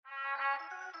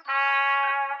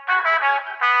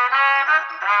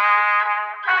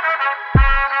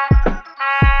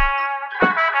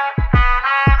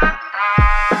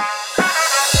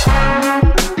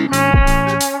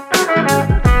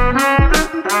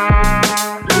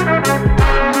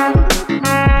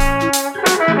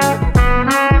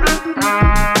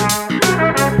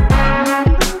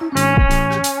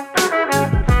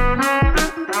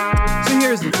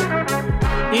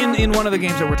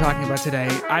that we're talking about today,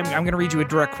 I'm going to read you a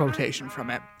direct quotation from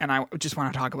it, and I just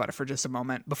want to talk about it for just a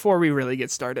moment before we really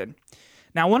get started.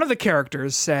 Now, one of the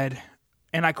characters said,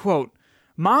 and I quote,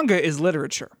 "Manga is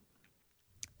literature."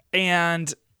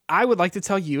 And I would like to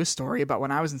tell you a story about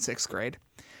when I was in 6th grade.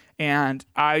 And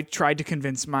I tried to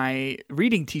convince my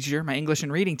reading teacher, my English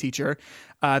and reading teacher,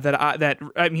 that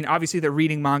obviously that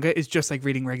reading manga is just like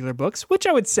reading regular books, which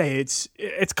I would say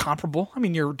it's comparable. I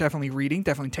mean, you're definitely reading,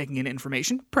 definitely taking in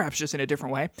information, perhaps just in a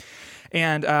different way.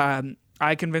 And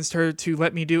I convinced her to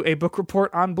let me do a book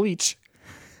report on Bleach.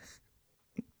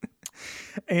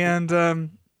 And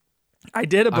I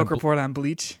did a book report on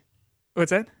Bleach. What's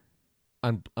that?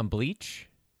 On Bleach?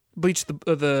 Bleach,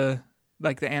 the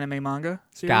like the anime manga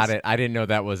series. Got it. I didn't know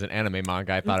that was an anime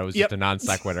manga. I thought it was just a non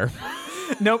sequitur.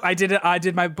 Nope, I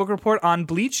did my book report on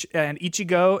Bleach and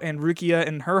Ichigo and Rukia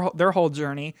and their whole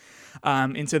journey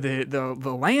into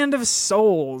the land of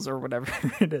souls or whatever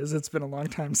it is. It's been a long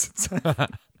time since I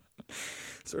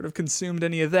sort of consumed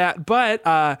any of that. But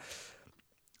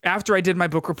after I did my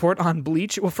book report on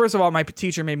Bleach, well, first of all, my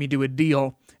teacher made me do a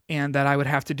deal, and that I would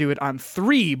have to do it on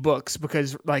 3 books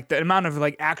because like the amount of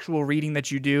like actual reading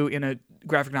that you do in a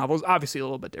graphic novel is obviously a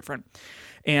little bit different.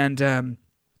 And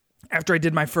after I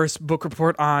did my first book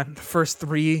report on the first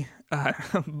 3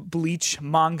 Bleach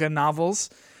manga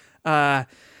novels, I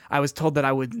was told that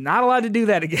I was not allowed to do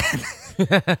that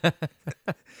again.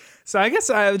 So I guess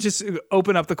I would just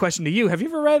open up the question to you. Have you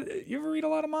ever read a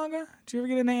lot of manga? Do you ever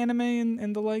get into anime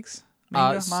and the likes?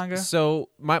 Manga? So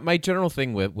my general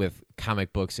thing with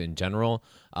comic books in general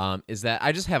is that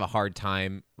I just have a hard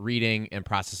time reading and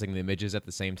processing the images at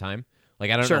the same time. Like,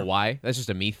 I don't know why. That's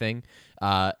just a me thing.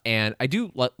 And I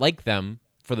do like them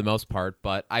for the most part,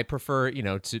 but I prefer,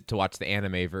 to watch the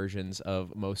anime versions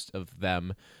of most of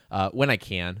them when I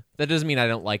can. That doesn't mean I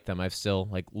don't like them. I've still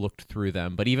looked through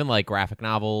them. But even like graphic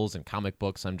novels and comic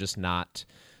books, I'm just not.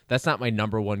 That's not my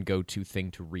number one go-to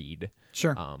thing to read.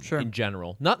 Sure. In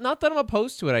general. Not that I'm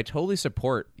opposed to it. I totally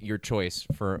support your choice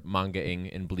for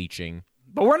mangaing and bleaching.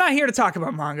 But we're not here to talk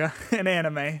about manga and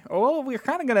anime. Well, we're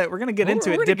gonna get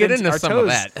into it. We're gonna get into some of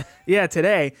that. Yeah,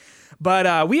 today.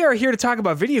 But we are here to talk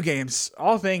about video games,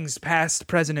 all things past,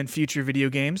 present, and future video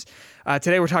games.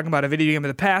 Today we're talking about a video game of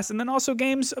the past, and then also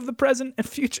games of the present and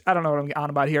future. I don't know what I'm on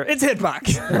about here. It's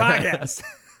Hitbox Podcast.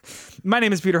 My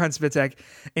name is Peter Hunt Spitzek,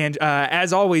 and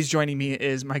as always, joining me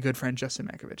is my good friend Justin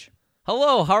Makovich.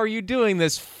 Hello, how are you doing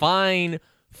this fine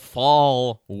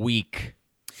fall week?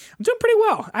 I'm doing pretty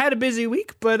well. I had a busy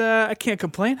week, but I can't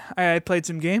complain. I played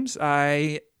some games.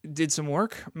 I did some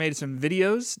work, made some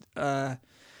videos. I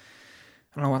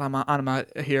don't know what I'm on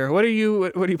about here. What are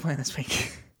you playing this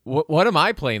week? What am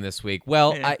I playing this week?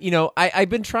 Well, yeah. I've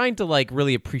been trying to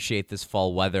really appreciate this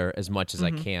fall weather as much as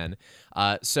I can.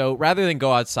 So rather than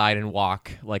go outside and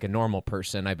walk like a normal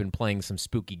person, I've been playing some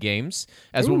spooky games,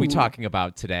 as we'll be talking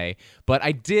about today. But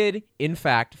I did, in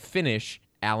fact, finish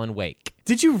Alan Wake.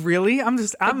 Did you really? I'm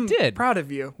did. proud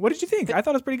of you. What did you think? I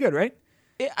thought it was pretty good, right?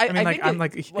 I'm a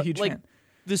huge fan.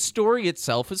 The story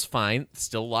itself is fine.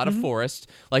 Still a lot of forest.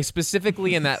 Like,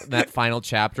 specifically in that final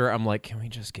chapter, I'm like, can we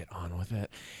just get on with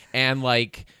it? And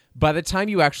by the time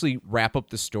you actually wrap up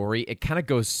the story, it kind of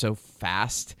goes so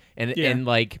fast. And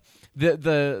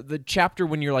the chapter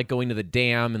when you're going to the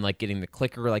dam and getting the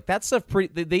clicker, that stuff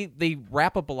they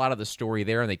wrap up a lot of the story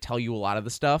there, and they tell you a lot of the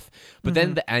stuff. But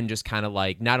then the end just kind of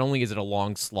not only is it a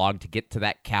long slog to get to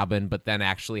that cabin, but then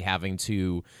actually having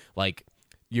to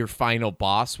your final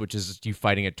boss, which is you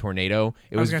fighting a tornado.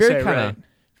 It was very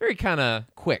kind of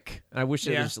quick. And I wish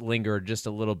it just lingered just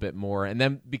a little bit more. And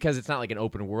then because it's not an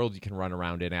open world you can run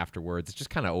around in afterwards, it's just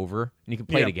kind of over. And you can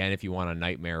play it again if you want on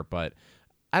Nightmare, but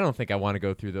I don't think I want to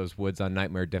go through those woods on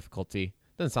Nightmare difficulty.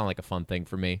 Doesn't sound like a fun thing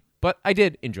for me, but I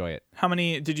did enjoy it. How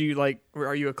many did you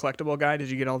are you a collectible guy? Did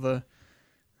you get all the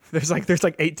there's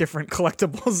 8 different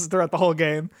collectibles throughout the whole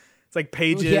game. It's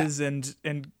pages and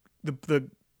the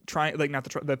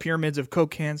the pyramids of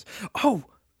Coke cans. Oh,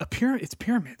 it's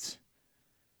pyramids.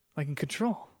 In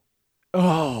Control.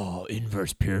 Oh,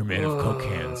 inverse pyramid of Coke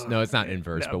cans. No, it's not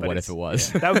inverse, but what if it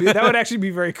was? Yeah, that would actually be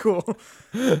very cool.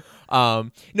 No,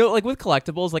 with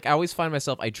collectibles, I always find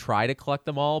myself, I try to collect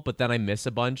them all, but then I miss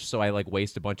a bunch, so I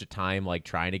waste a bunch of time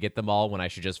trying to get them all when I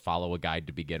should just follow a guide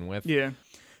to begin with. Yeah.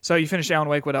 So you finished Alan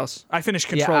Wake. What else? I finished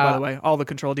Control, by the way. All the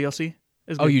Control DLC.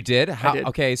 Oh, you did? I did.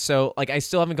 Okay, so I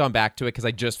still haven't gone back to it because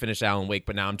I just finished Alan Wake,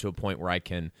 but now I'm to a point where I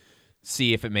can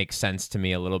see if it makes sense to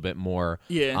me a little bit more.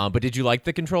 Yeah. But did you like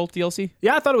the Control DLC?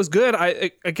 Yeah, I thought it was good.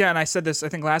 I said this I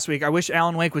think last week. I wish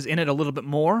Alan Wake was in it a little bit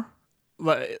more.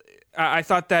 I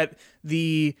thought that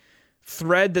the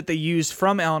thread that they used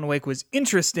from Alan Wake was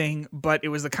interesting, but it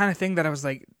was the kind of thing that I was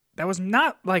like, that was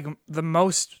not like the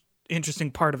most interesting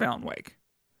part of Alan Wake.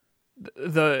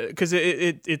 Because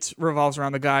it revolves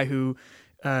around the guy who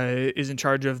is in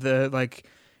charge of the like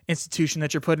institution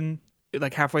that you're put in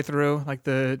like halfway through, like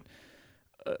the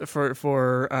for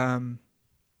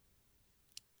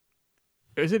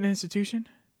is it an institution?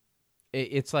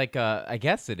 It's like I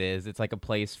guess it is. It's like a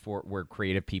place for where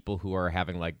creative people who are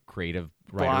having like creative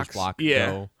writer's block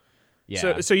go.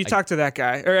 Yeah. So you talk to that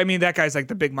guy, or I mean, that guy's like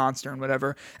the big monster and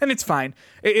whatever, and it's fine.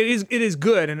 It is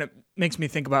good, and it makes me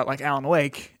think about like Alan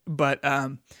Wake. But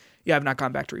yeah, I've not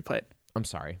gone back to replay it. I'm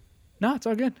sorry. No, it's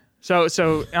all good.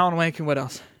 So Alan Wake and what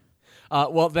else?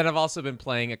 Well, then I've also been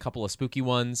playing a couple of spooky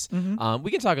ones. Mm-hmm.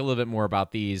 We can talk a little bit more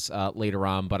about these later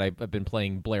on, but I've been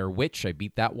playing Blair Witch. I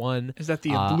beat that one. Is that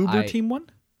the Bloober Team one?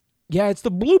 Yeah, it's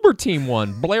the Bloober Team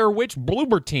one. Blair Witch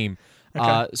Bloober Team.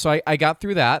 Okay. So I got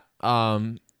through that.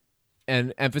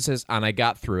 And emphasis on I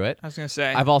got through it. I was going to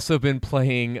say. I've also been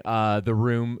playing The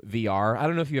Room VR. I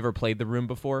don't know if you ever played The Room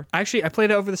before. Actually, I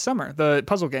played it over the summer. The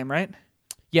puzzle game, right?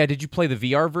 Yeah, did you play the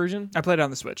VR version? I played it on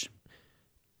the Switch.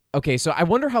 Okay, so I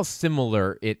wonder how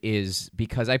similar it is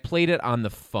because I played it on the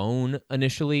phone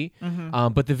initially,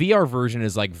 but the VR version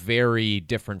is like very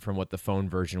different from what the phone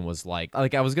version was like.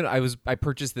 Like I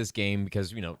purchased this game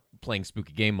because playing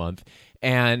Spooky Game Month,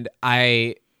 and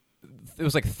it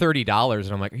was like $30,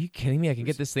 and I'm like, are you kidding me? I can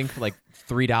get this thing for like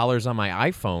 $3 on my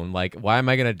iPhone. Like, why am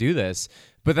I gonna do this?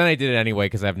 But then I did it anyway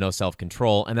because I have no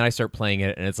self-control, and then I start playing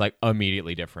it, and it's like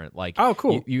immediately different. Like, oh,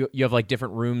 cool. You have like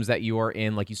different rooms that you are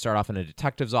in. Like, you start off in a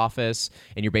detective's office,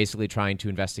 and you're basically trying to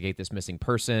investigate this missing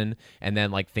person, and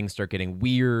then like things start getting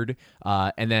weird,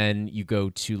 and then you go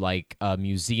to like a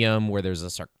museum where there's a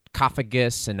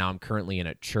sarcophagus, and now I'm currently in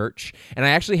a church. And I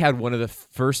actually had one of the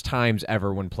first times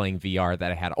ever when playing VR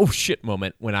that I had oh shit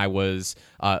moment when I was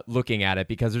looking at it,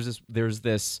 because there's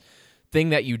this thing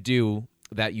that you do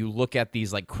that you look at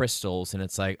these like crystals, and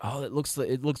it's like, oh, it looks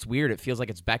weird. It feels like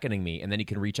it's beckoning me, and then you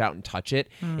can reach out and touch it,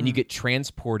 and you get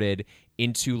transported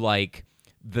into like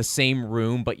the same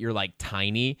room, but you're like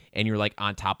tiny, and you're like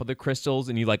on top of the crystals,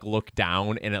 and you like look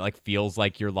down, and it like feels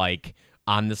like you're like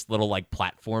on this little like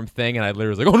platform thing, and I literally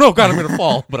was like, oh no, God, I'm gonna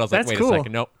fall. But I was like, wait cool. a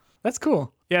second, nope. That's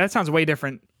cool. Yeah, that sounds way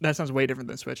different. That sounds way different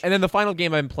than Switch. And then the final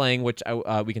game I'm playing, which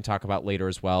we can talk about later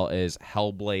as well, is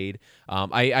Hellblade.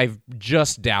 I've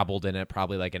just dabbled in it,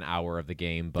 probably like an hour of the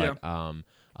game, but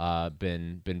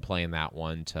been playing that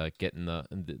one to get in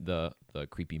the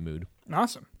creepy mood.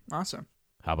 Awesome.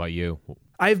 How about you?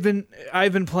 I've been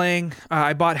playing.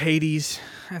 I bought Hades.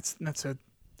 That's a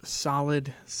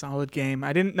solid game.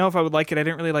 I didn't know if I would like it. I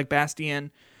didn't really like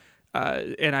Bastion.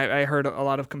 And I heard a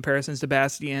lot of comparisons to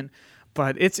Bastion,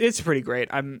 but it's pretty great.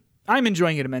 I'm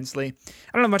enjoying it immensely.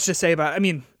 I don't have much to say about it. I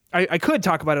mean, I could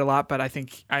talk about it a lot, but I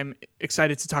think I'm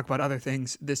excited to talk about other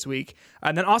things this week.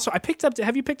 And then also,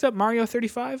 have you picked up Mario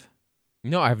 35?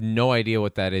 No, I have no idea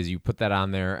what that is. You put that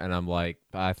on there, and I'm like,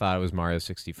 I thought it was Mario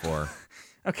 64.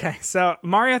 Okay, so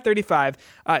Mario 35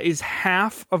 is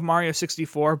half of Mario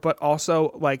 64, but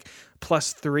also like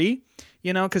plus 3,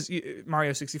 because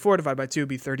Mario 64 divided by 2 would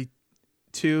be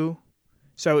 32.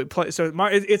 So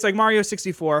it's like Mario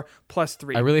 64 plus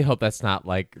 3. I really hope that's not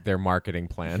like their marketing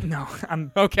plan. No,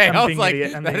 I'm okay. I'm I was being like,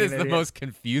 idiot. that is the most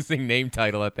confusing name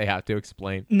title that they have to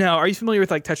explain. No, are you familiar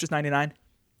with like Tetris 99?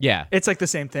 Yeah. It's like the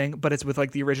same thing, but it's with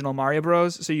like the original Mario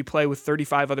Bros. So you play with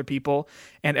 35 other people,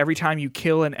 and every time you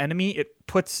kill an enemy, it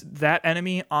puts that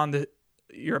enemy on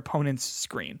your opponent's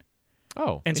screen.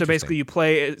 Oh, and so basically you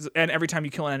play, and every time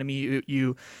you kill an enemy,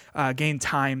 you gain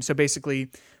time. So basically,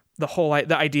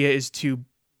 the idea is to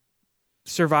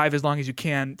survive as long as you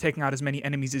can, taking out as many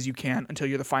enemies as you can until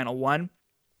you're the final one.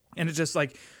 And it's just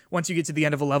like once you get to the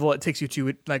end of a level, it takes you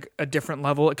to like a different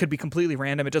level. It could be completely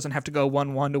random. It doesn't have to go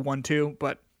 1-1 to 1-2,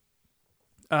 but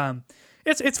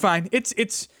it's fine.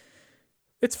 It's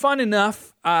fun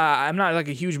enough. I'm not like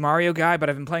a huge Mario guy, but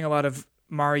I've been playing a lot of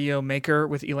Mario Maker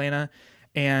with Elena,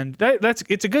 and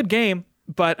it's a good game,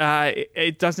 but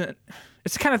it doesn't.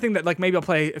 It's the kind of thing that like maybe I'll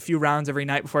play a few rounds every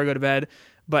night before I go to bed,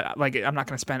 but like I'm not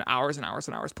going to spend hours and hours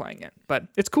and hours playing it. But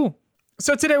it's cool.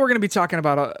 So today we're going to be talking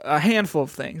about a handful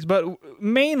of things, but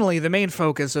mainly the main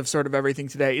focus of sort of everything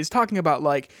today is talking about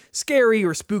like scary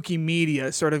or spooky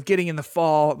media, sort of getting in the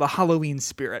fall, the Halloween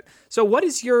spirit. So what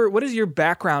is your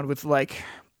background with like,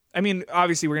 I mean,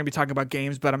 obviously we're going to be talking about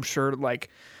games, but I'm sure like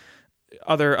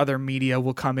other media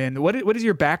will come in. What is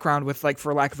your background with, like,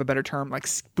 for lack of a better term, like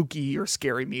spooky or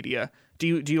scary media?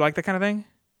 Do you like that kind of thing?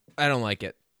 I don't like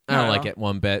it. I don't like it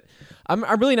one bit. I'm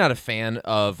really not a fan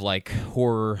of like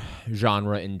horror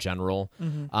genre in general.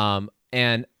 Mm-hmm.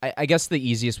 And I guess the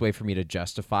easiest way for me to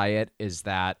justify it is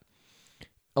that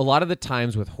a lot of the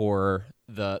times with horror,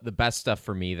 the best stuff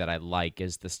for me that I like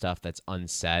is the stuff that's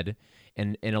unsaid.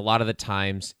 And a lot of the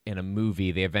times in a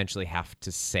movie, they eventually have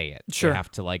to say it. Sure. They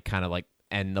have to like kind of like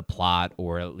end the plot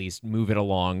or at least move it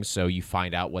along so you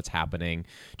find out what's happening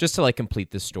just to like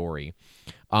complete the story.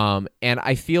 And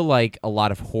I feel like a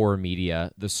lot of horror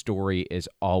media, the story is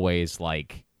always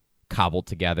like cobbled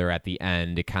together at the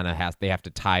end. It kind of they have to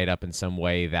tie it up in some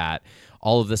way that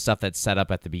all of the stuff that's set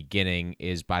up at the beginning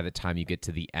is by the time you get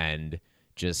to the end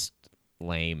just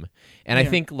lame. And I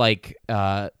think like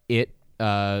the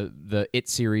It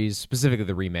series, specifically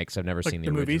the remakes, I've never seen the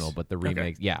original, movies? but the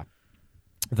remakes, yeah.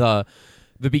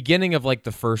 The beginning of like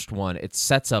the first one, it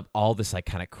sets up all this like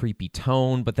kind of creepy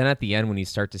tone, but then at the end when you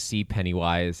start to see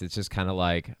Pennywise, it's just kind of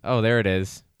like, oh, there it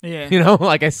is. Yeah. You know,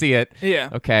 like I see it. Yeah.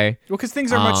 Okay. Well, because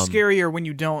things are much scarier when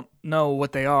you don't know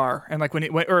what they are, and like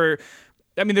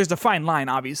I mean, there's a fine line,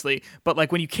 obviously, but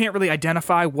like when you can't really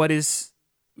identify what is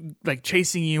like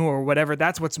chasing you or whatever,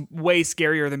 that's what's way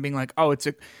scarier than being like, oh, it's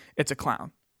a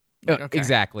clown. Like, okay.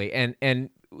 Exactly. And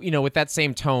you know, with that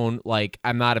same tone, like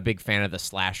I'm not a big fan of the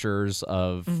slashers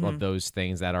of those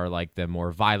things that are like the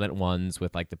more violent ones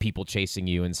with like the people chasing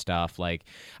you and stuff. Like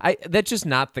that's just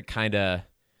not the kind of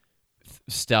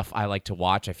stuff I like to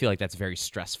watch. I feel like that's very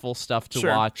stressful stuff to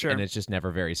watch, and it's just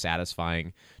never very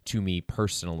satisfying to me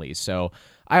personally. So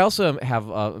I also have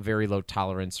a very low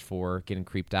tolerance for getting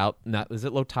creeped out. Is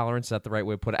it low tolerance? Is that the right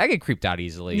way to put it? I get creeped out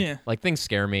easily. Yeah. Like things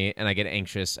scare me, and I get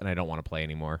anxious, and I don't want to play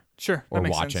anymore. Sure. Or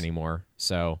watch anymore.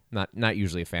 So not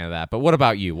usually a fan of that. But what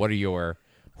about you? What are your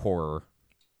horror?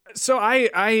 So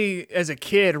I as a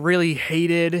kid really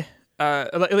hated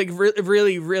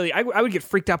really I would get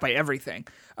freaked out by everything.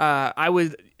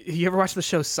 You ever watch the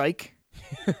show Psych?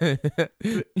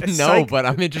 No, but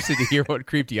I'm interested to hear what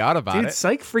creeped you out about Dude, it.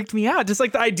 Psych freaked me out. Just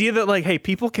like the idea that like, hey,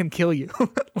 people can kill you.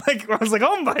 Like I was like,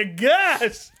 oh my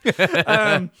gosh.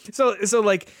 So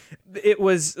like it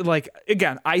was like,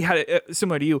 again, I had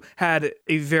similar to you, had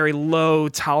a very low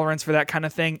tolerance for that kind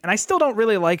of thing, and I still don't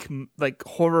really like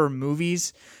horror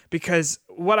movies, because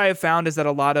what I have found is that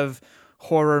a lot of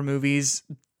horror movies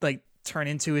like turn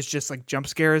into is just like jump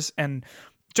scares, and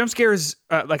jump scares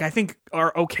like I think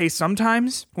are okay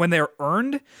sometimes when they're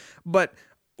earned, but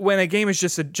when a game is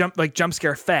just a jump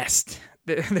scare fest,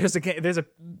 there's a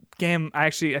game I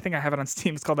think I have it on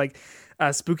Steam. It's called like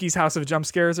Spooky's House of Jump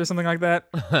Scares or something like that.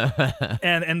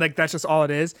 and like that's just all it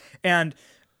is. And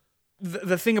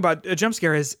the thing about a jump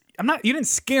scare is you didn't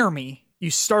scare me,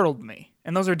 you startled me,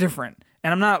 and those are different.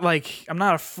 And I'm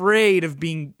not afraid of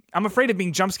being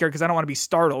jump scared because I don't want to be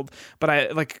startled,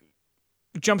 but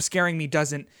jump scaring me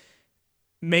doesn't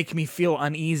make me feel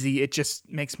uneasy. It just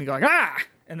makes me go like, ah,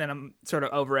 and then I'm sort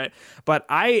of over it. But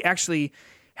I actually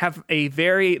have I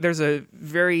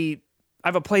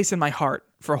have a place in my heart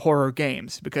for horror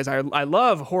games, because I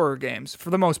love horror games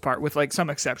for the most part, with like some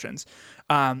exceptions.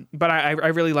 But I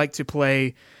really like to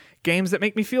play games that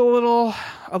make me feel a little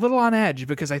on edge,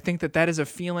 because I think that is a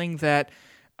feeling that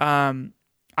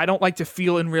I don't like to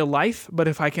feel in real life, but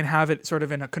if I can have it sort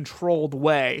of in a controlled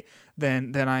way,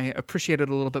 then I appreciate it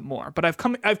a little bit more. But I've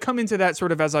come into that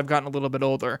sort of as I've gotten a little bit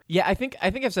older. Yeah, I think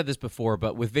I've said this before,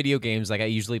 but with video games, like I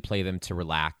usually play them to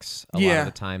relax a lot of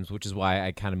the times, which is why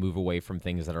I kind of move away from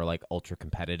things that are like ultra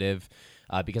competitive,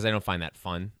 because I don't find that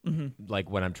fun. Like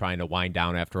when I'm trying to wind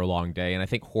down after a long day, and I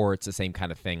think horror, it's the same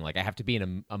kind of thing. Like I have to be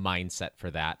in a mindset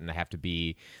for that, and I have to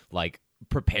be like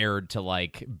prepared to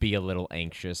like be a little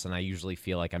anxious, and I usually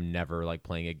feel like I'm never like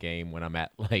playing a game when I'm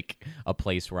at like a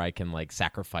place where I can like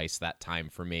sacrifice that time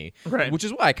for me, right? Which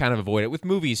is why I kind of avoid it with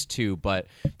movies too. But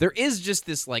there is just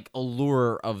this like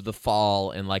allure of the fall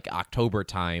and like October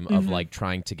time of like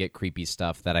trying to get creepy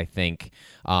stuff that I think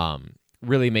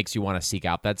really makes you want to seek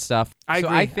out that stuff.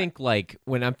 I think like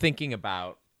when I'm thinking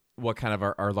about what kind of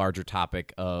our larger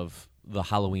topic of the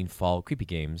Halloween fall creepy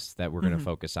games that we're going to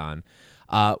focus on,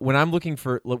 when I'm looking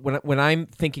for when I'm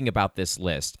thinking about this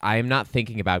list, I am not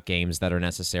thinking about games that are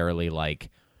necessarily like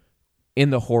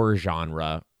in the horror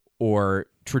genre or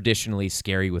traditionally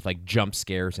scary with like jump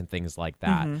scares and things like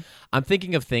that. I'm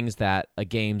thinking of things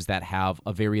games that have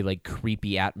a very like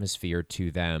creepy atmosphere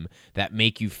to them that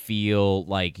make you feel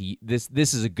like this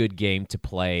is a good game to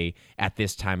play at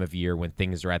this time of year when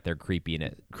things are at their creepiest.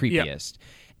 Yep.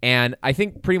 And I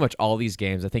think pretty much all these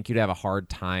games, I think you'd have a hard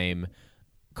time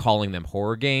calling them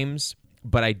horror games,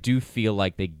 but I do feel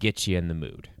like they get you in the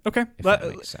mood. Okay, if that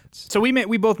makes sense. So we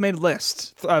both made a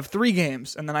list of 3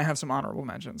 games, and then I have some honorable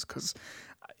mentions, because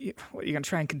you gonna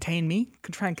try and contain me?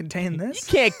 Try and contain this?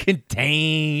 You can't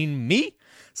contain me.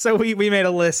 So we made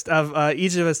a list of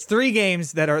each of us 3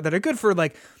 games that are good for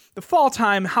like the fall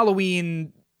time,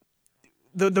 Halloween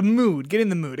the mood, get in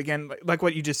the mood again, like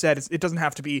what you just said. It doesn't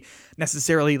have to be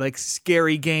necessarily like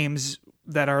scary games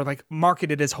that are like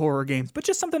marketed as horror games, but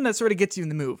just something that sort of gets you in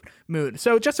the mood.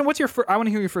 So Justin, what's your I want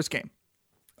to hear your first game.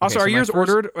 Also, Okay, are so yours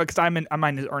ordered? Because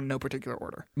mine are in no particular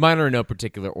order. Mine are in no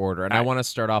particular order, and I want to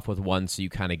start off with one so you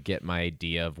kind of get my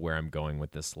idea of where I'm going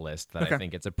with this list. That I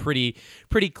think it's a pretty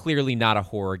clearly not a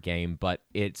horror game, but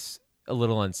it's a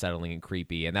little unsettling and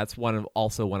creepy, and that's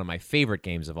also one of my favorite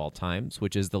games of all times,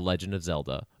 which is The Legend of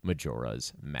Zelda: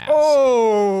 Majora's Mask.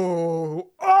 Oh,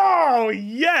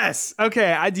 yes.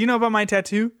 Okay, do you know about my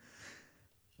tattoo?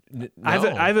 No. I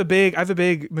have a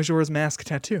big Majora's Mask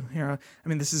tattoo here. I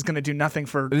mean, this is going to do nothing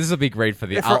for. This will be great for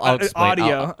the I'll explain.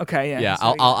 Audio. Okay, yeah. Yeah,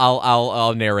 so,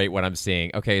 I'll narrate what I'm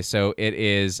seeing. Okay, so it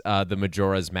is the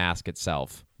Majora's Mask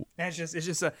itself. It's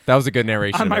just That was a good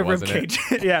narration on my rib cage.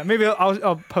 Yeah, maybe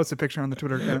I'll post a picture on the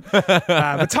Twitter account.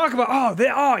 But talk about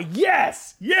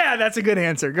yes, yeah, that's a good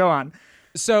answer. Go on.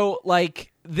 So,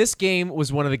 like, this game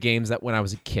was one of the games that when I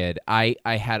was a kid, I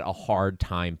had a hard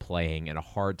time playing and a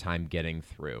hard time getting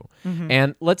through. Mm-hmm.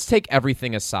 And let's take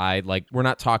everything aside. Like, we're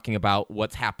not talking about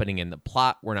what's happening in the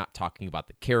plot. We're not talking about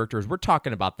the characters. We're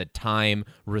talking about the time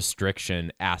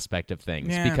restriction aspect of things.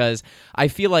 Yeah. Because I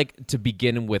feel like, to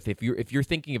begin with, if you're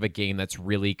thinking of a game that's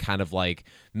really kind of like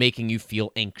making you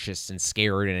feel anxious and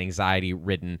scared and anxiety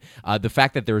ridden, the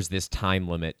fact that there's this time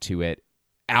limit to it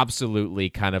absolutely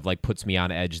kind of like puts me on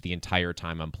edge the entire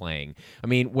time I'm playing. I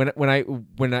mean, when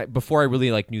I before I really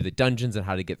like knew the dungeons and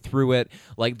how to get through it,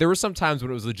 like there were some times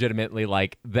when it was legitimately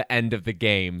like the end of the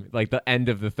game, like the end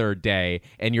of the third day,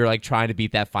 and you're like trying to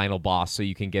beat that final boss so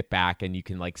you can get back and you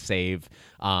can like save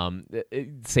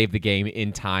the game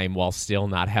in time while still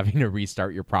not having to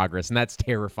restart your progress, and that's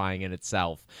terrifying in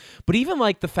itself. But even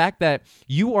like the fact that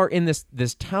you are in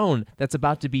this town that's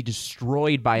about to be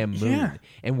destroyed by a moon,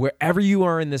 and wherever you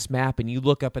are in this map and you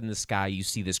look up in the sky, you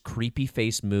see this creepy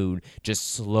face moon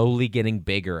just slowly getting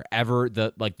bigger.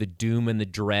 The doom and the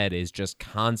dread is just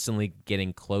constantly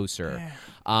getting closer.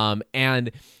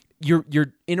 And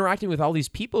you're interacting with all these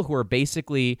people who are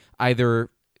basically either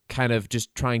kind of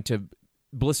just trying to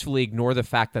blissfully ignore the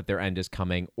fact that their end is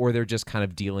coming, or they're just kind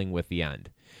of dealing with the end.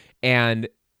 And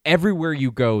everywhere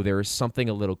you go, there is something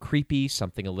a little creepy,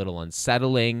 something a little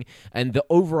unsettling, and the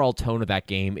overall tone of that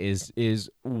game is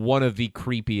one of the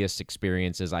creepiest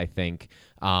experiences, I think,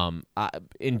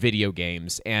 in video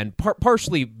games, and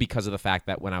partially because of the fact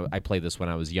that when I played this when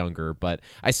I was younger, but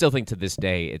I still think to this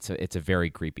day it's a very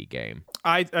creepy game.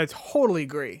 I totally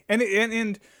agree, and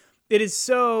it is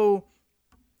so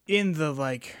in the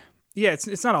like. Yeah,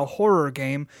 it's not a horror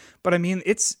game, but I mean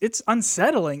it's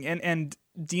unsettling and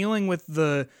dealing with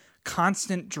the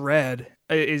constant dread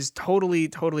is totally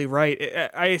right.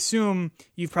 I assume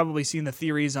you've probably seen the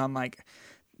theories on like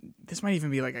this might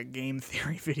even be like a game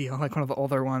theory video, like one of the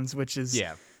older ones, which is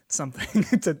something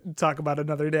to talk about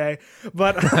another day.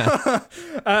 But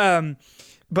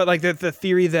but like the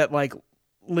theory that like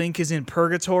Link is in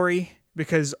purgatory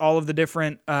because all of the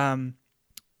different the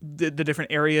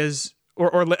different areas.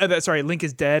 Link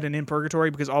is dead and in purgatory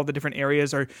because all the different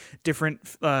areas are different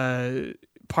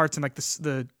parts and like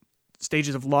the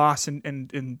stages of loss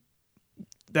and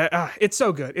that it's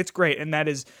so good, it's great, and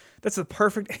that's the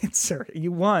perfect answer.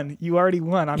 You won. You already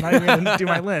won. I'm not even gonna do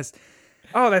my list.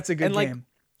 Oh, that's a good game.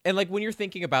 And like when you're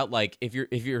thinking about like if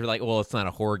you're like, well, it's not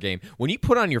a horror game. When you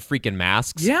put on your freaking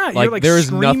masks, like there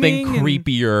is nothing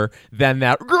creepier than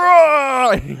that.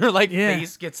 And your like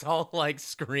face gets all like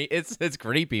scream. It's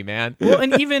creepy, man. Well,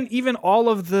 and even all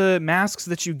of the masks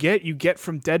that you get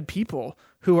from dead people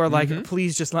who are like,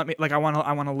 please just let me, like I want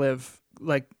to live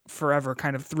like forever,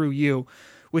 kind of through you,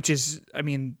 which is, I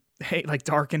mean, like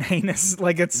dark and heinous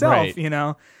like itself, right. You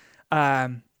know.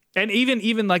 And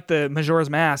even like the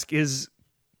Majora's Mask is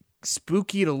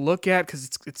spooky to look at because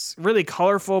it's really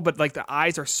colorful, but like the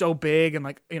eyes are so big and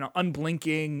like, you know,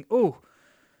 unblinking. Oh,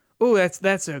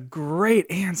 that's a great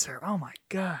answer. Oh my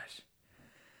gosh,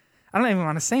 I don't even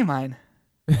want to say mine.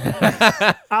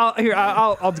 I'll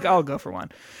go for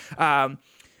one.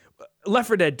 Left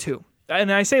 4 Dead 2,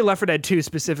 and I say Left 4 Dead 2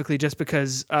 specifically just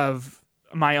because of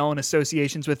my own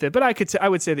associations with it. But I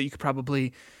would say that you could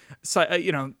probably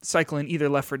cycle in either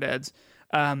Left 4 Deads.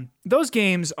 Those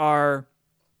games are.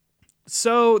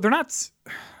 So they're not.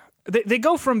 They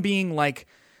go from being like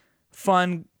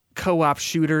fun co-op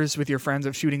shooters with your friends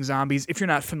of shooting zombies. If you're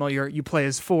not familiar, you play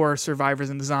as 4 survivors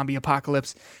in the zombie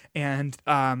apocalypse, and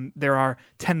there are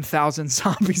 10,000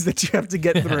 zombies that you have to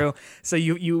get through. So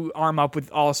you arm up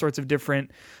with all sorts of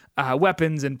different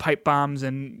weapons and pipe bombs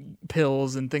and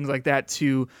pills and things like that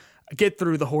to get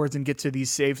through the hordes and get to these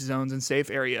safe zones and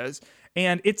safe areas.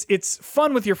 And it's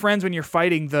fun with your friends when you're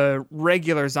fighting the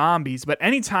regular zombies, but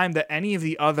anytime that any of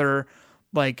the other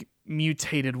like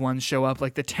mutated ones show up,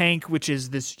 like the tank, which is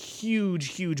this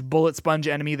huge bullet sponge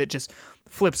enemy that just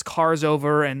flips cars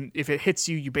over, and if it hits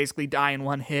you, you basically die in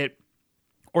one hit.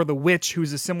 Or the witch,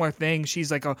 who's a similar thing. She's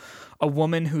like a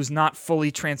woman who's not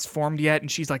fully transformed yet,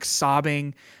 and she's like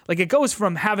sobbing. Like it goes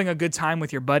from having a good time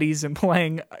with your buddies and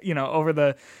playing, over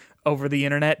the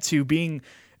internet to being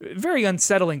very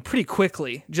unsettling pretty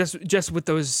quickly. Just with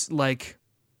those like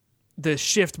the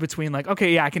shift between like,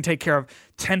 okay, yeah, I can take care of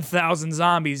 10,000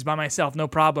 zombies by myself, no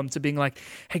problem, to being like,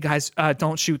 hey guys,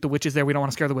 don't shoot. The witch is there. We don't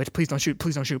want to scare the witch. Please don't shoot.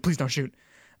 Please don't shoot. Please don't shoot.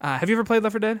 Have you ever played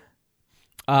Left 4 Dead?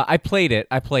 I played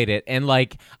it, and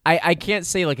like I can't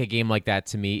say like a game like that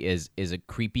to me is a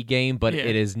creepy game, but Yeah.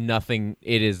 it is nothing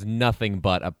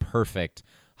but a perfect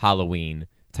Halloween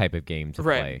type of game to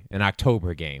play, an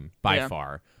October game by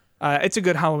far. It's a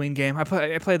good Halloween game. I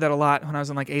played that a lot when I was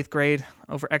in like 8th grade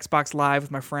over Xbox Live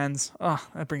with my friends. Oh,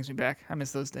 that brings me back. I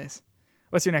miss those days.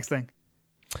 What's your next thing?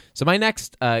 So my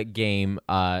next game,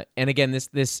 and again,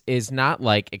 this is not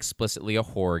like explicitly a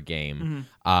horror game,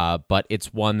 but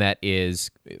it's one that is,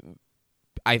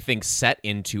 I think, set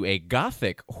into a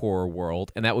gothic horror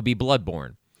world, and that would be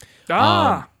Bloodborne.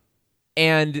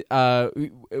 And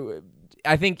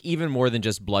I think even more than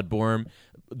just Bloodborne,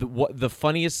 the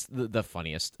funniest,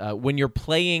 when you're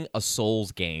playing a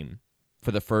Souls game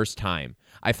for the first time,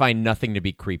 I find nothing to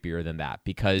be creepier than that,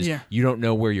 because you don't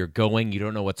know where you're going, you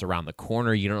don't know what's around the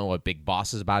corner, you don't know what big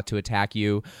boss is about to attack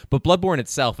you. But Bloodborne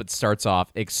itself, it starts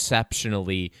off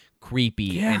exceptionally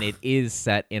creepy, and it is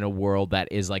set in a world that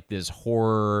is like this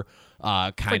horror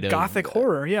kind of gothic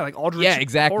horror, like Aldrich. Yeah,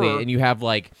 exactly. Horror. And you have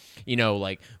like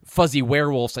fuzzy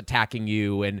werewolves attacking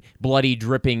you and bloody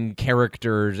dripping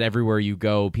characters everywhere you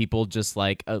go. People just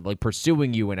like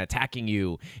pursuing you and attacking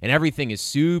you, and everything is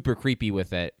super creepy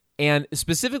with it. And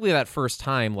specifically that first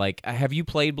time, like, have you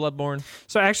played Bloodborne?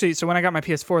 So when I got my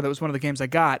PS4, that was one of the games I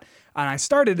got, and I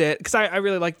started it because I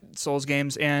really like Souls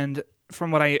games, and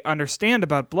from what I understand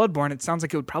about Bloodborne, it sounds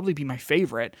like it would probably be my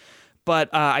favorite.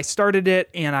 But I started it,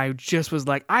 and I just was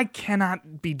like, I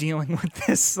cannot be dealing with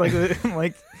this. Like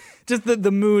just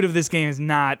the mood of this game is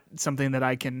not something that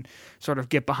I can sort of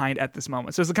get behind at this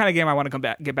moment. So it's the kind of game I want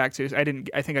to get back to.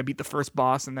 I think I beat the first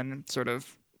boss and then sort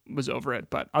of was over it,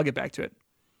 but I'll get back to it.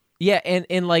 Yeah,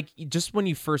 and like just when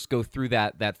you first go through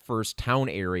that first town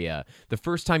area, the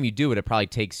first time you do it, it probably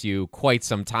takes you quite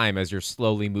some time as you're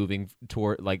slowly moving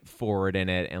toward forward in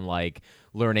it, and like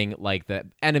learning like the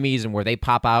enemies and where they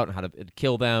pop out and how to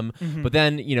kill them. But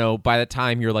then, by the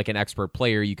time you're like an expert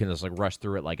player, you can just like rush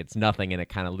through it like it's nothing, and it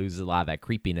kind of loses a lot of that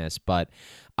creepiness. But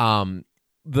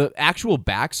the actual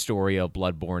backstory of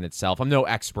Bloodborne itself, I'm no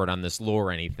expert on this lore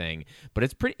or anything, but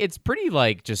it's pretty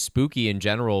like just spooky in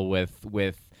general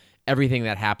with everything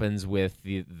that happens with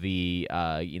the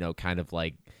kind of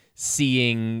like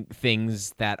seeing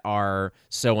things that are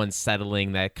so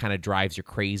unsettling that kind of drives you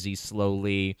crazy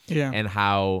slowly. And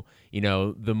how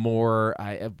the more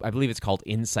I believe it's called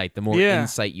insight, the more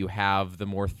insight you have, the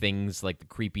more things like the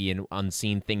creepy and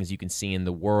unseen things you can see in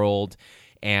the world.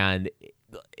 And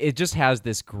it just has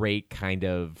this great kind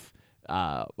of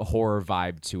horror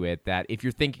vibe to it that if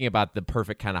you're thinking about the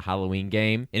perfect kind of Halloween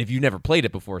game, and if you've never played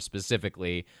it before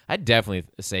specifically, I'd definitely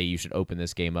say you should open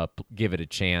this game up, give it a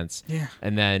chance.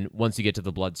 And then once you get to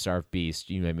the Blood-Starved Beast,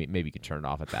 maybe you can turn it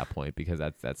off at that point, because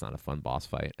that's not a fun boss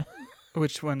fight.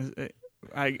 Which one is it?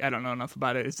 I don't know enough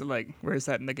about it. Is it like, where is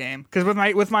that in the game? Because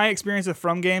with my experience with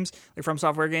From games, like From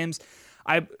Software games,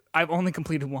 I've only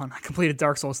completed one. I completed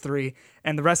Dark Souls 3,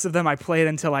 and the rest of them I played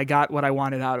until I got what I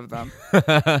wanted out of them.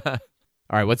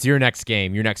 All right, what's your next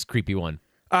game? Your next creepy one?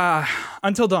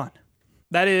 Until Dawn.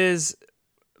 That is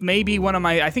maybe one of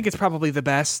my. I think it's probably the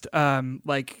best.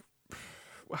 Like,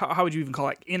 how would you even call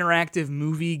it? Interactive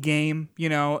movie game.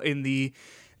 In the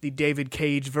David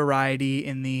Cage variety.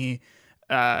 In the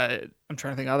I'm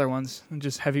trying to think of other ones.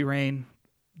 Just Heavy Rain,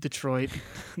 Detroit.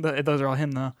 Those are all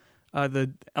him though.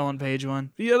 The Ellen Page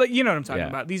one. You know what I'm talking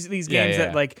about. These games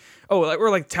that or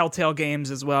like Telltale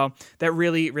games as well, that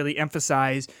really, really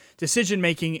emphasize decision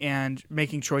making and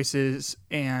making choices,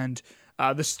 and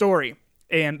the story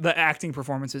and the acting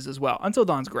performances as well. Until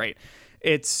Dawn's great.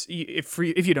 It's if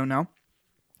you don't know,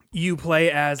 you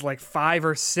play as like 5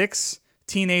 or 6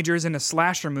 teenagers in a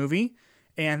slasher movie,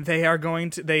 and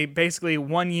they basically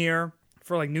 1 year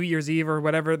for like New Year's Eve or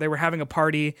whatever, they were having a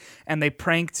party, and they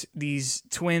pranked these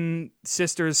twin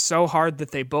sisters so hard that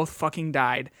they both fucking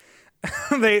died.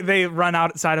 They run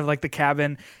outside of like the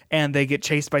cabin, and they get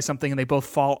chased by something, and they both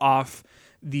fall off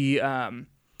the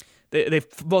they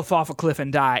both fall off a cliff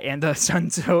and die. And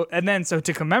so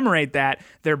to commemorate that,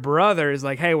 their brother is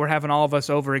like, hey, we're having all of us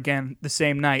over again the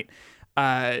same night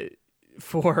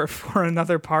for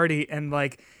another party. And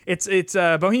like it's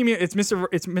Bohemian. It's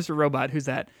Mr. Robot. Who's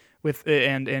that with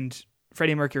and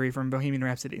Freddie Mercury from Bohemian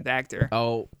Rhapsody, the actor.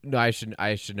 Oh no, I should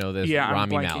know this. Yeah,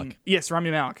 Rami Malek. Yes,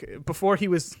 Rami Malek. Before he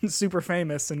was super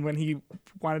famous, and when he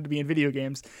wanted to be in video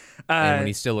games, and when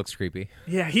he still looks creepy.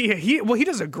 Yeah, he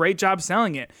does a great job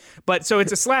selling it. But so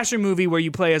it's a slasher movie where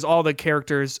you play as all the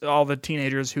characters, all the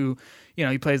teenagers who,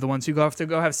 he plays the ones who go off to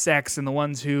go have sex, and the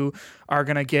ones who are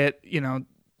gonna get,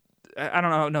 I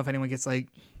don't know if anyone gets like.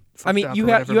 I mean, you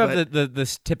have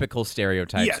the typical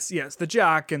stereotypes. Yes, the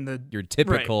jock and your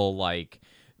typical like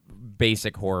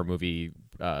basic horror movie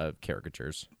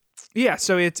caricatures. Yeah,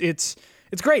 so it's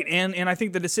great, and I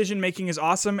think the decision making is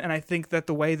awesome, and I think that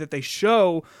the way that they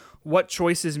show what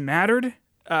choices mattered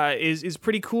is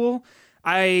pretty cool.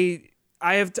 I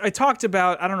talked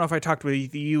about, I don't know if I talked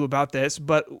with you about this,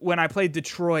 but when I played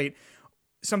Detroit,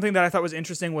 something that I thought was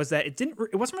interesting was that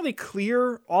it wasn't really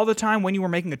clear all the time when you were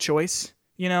making a choice.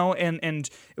 And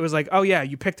it was like, oh yeah,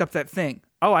 you picked up that thing.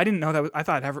 Oh, I didn't know that. I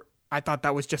thought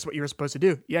that was just what you were supposed to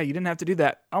do. Yeah, you didn't have to do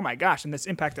that. Oh my gosh, and this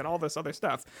impacted all this other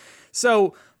stuff.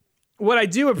 So what I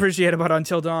do appreciate about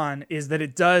Until Dawn is that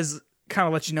it does kind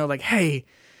of let you know, like, hey,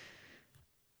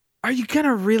 are you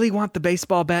gonna really want the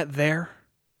baseball bat there?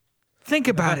 Think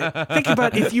about it. Think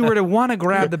about if you were to want to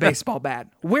grab the baseball bat,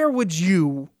 where would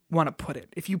you want to put it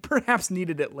if you perhaps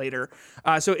needed it later?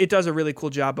 So it does a really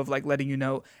cool job of like letting you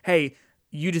know, hey,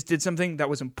 you just did something that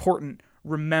was important.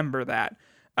 Remember that.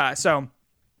 So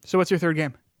what's your third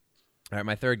game? All right,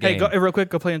 my third game. Hey, real quick,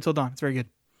 go play Until Dawn. It's very good.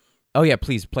 Oh yeah,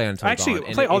 please play Until Dawn.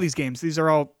 Actually, play all these games. These are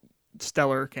all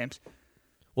stellar games.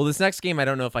 Well, this next game, I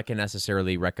don't know if I can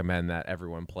necessarily recommend that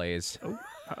everyone plays. Oh,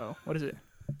 uh-oh. What is it?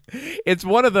 It's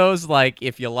one of those, like,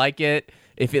 if you like it,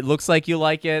 if it looks like you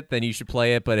like it, then you should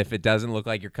play it. But if it doesn't look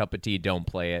like your cup of tea, don't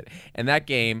play it. And that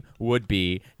game would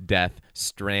be Death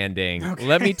Stranding. Okay.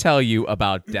 Let me tell you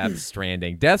about Death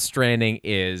Stranding. Death Stranding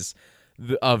is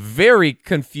a very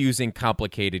confusing,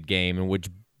 complicated game in which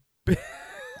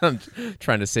I'm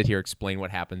trying to sit here explain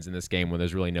what happens in this game when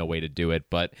there's really no way to do it.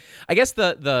 But I guess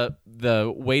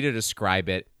the way to describe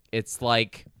it, it's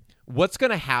like what's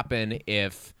going to happen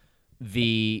if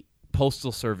the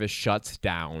Postal Service shuts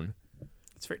down.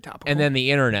 It's very topical. And then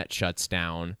the internet shuts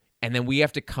down. And then we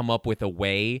have to come up with a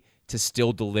way to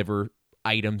still deliver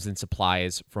items and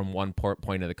supplies from one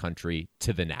point of the country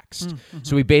to the next. Mm-hmm.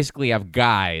 So we basically have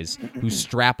guys who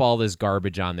strap all this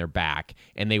garbage on their back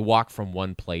and they walk from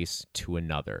one place to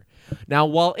another. Now,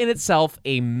 while in itself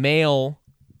a mail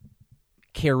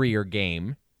carrier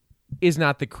game is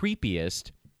not the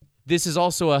creepiest, this is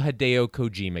also a Hideo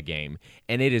Kojima game,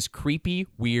 and it is creepy,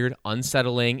 weird,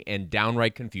 unsettling, and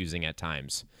downright confusing at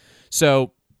times.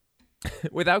 So,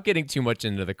 without getting too much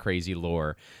into the crazy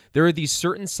lore, there are these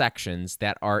certain sections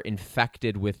that are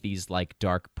infected with these like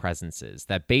dark presences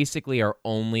that basically are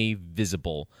only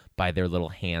visible by their little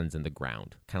hands in the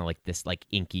ground, kind of like this like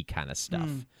inky kind of stuff.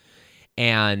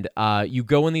 And you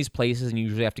go in these places and you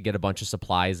usually have to get a bunch of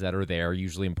supplies that are there,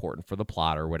 usually important for the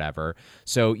plot or whatever.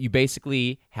 So you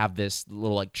basically have this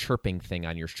little like chirping thing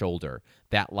on your shoulder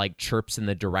that like chirps in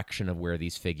the direction of where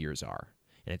these figures are.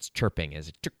 And it's chirping as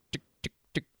it tick, tick, tick,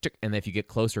 tick, tick. And then if you get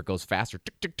closer, it goes faster.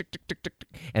 Tick, tick, tick, tick, tick, tick,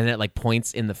 tick. And then it like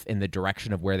points in the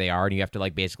direction of where they are. And you have to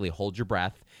like basically hold your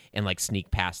breath and like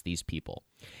sneak past these people.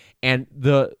 And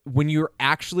when you're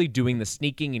actually doing the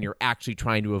sneaking and you're actually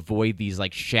trying to avoid these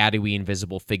like shadowy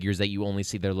invisible figures that you only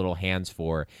see their little hands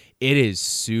for, it is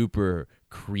super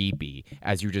creepy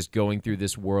as you're just going through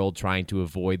this world trying to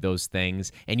avoid those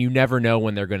things, and you never know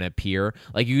when they're going to appear.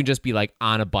 Like you can just be like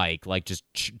on a bike, like just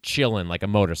chilling, like a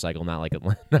motorcycle, not like a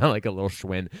little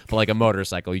Schwinn, but like a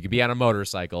motorcycle. You could be on a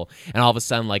motorcycle, and all of a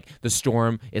sudden, like the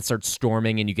storm, it starts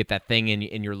storming, and you get that thing,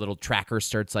 and your little tracker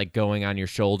starts like going on your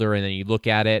shoulder, and then you look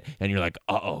at it, and you're like,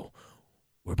 uh-oh,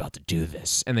 we're about to do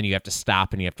this. And then you have to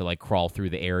stop and you have to like crawl through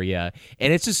the area.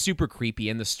 And it's just super creepy.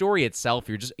 And the story itself,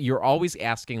 you're always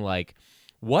asking like,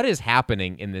 what is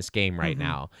happening in this game right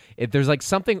now? If there's like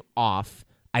something off,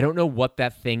 I don't know what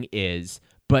that thing is,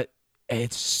 but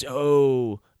it's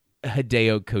so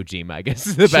Hideo Kojima, I guess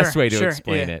is the best way to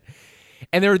explain it.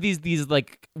 And there are these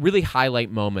like really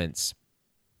highlight moments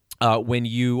when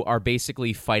you are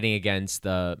basically fighting against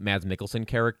the Mads Mikkelsen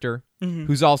character,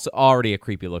 who's also already a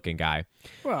creepy looking guy.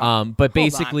 Well, but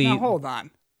basically, hold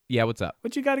on. Yeah, what's up?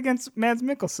 What you got against Mads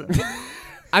Mikkelsen?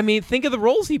 I mean, think of the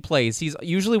roles he plays. He's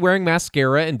usually wearing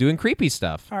mascara and doing creepy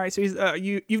stuff. All right, so he's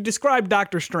you've described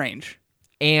Doctor Strange.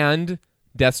 And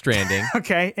Death Stranding.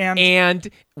 Okay, And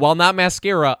while not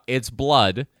mascara, it's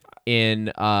blood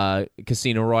in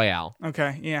Casino Royale.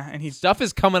 okay, yeah, and he's Stuff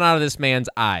is coming out of this man's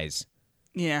eyes.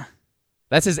 yeah.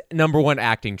 That's his number one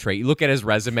acting trait. You look at his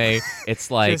resume, it's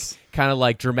like kind of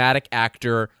like dramatic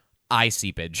actor eye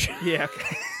seepage. Yeah.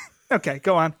 Okay. Okay,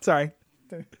 go on. Sorry.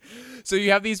 So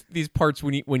you have these parts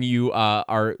when you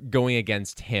are going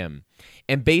against him,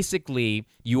 and basically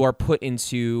you are put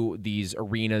into these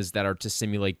arenas that are to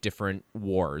simulate different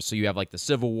wars. So you have like the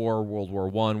Civil War, World War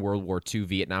I, World War II,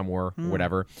 Vietnam War,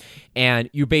 whatever, and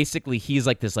he's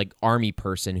like this like army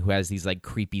person who has these like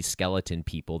creepy skeleton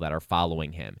people that are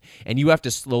following him, and you have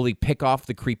to slowly pick off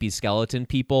the creepy skeleton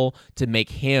people to make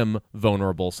him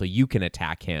vulnerable so you can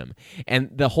attack him. And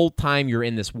the whole time you're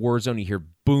in this war zone, you hear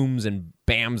booms and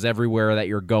bams everywhere that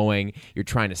you're going. You're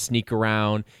trying to sneak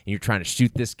around and you're trying to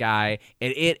shoot this guy,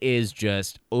 and it is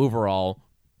just overall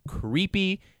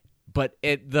creepy, but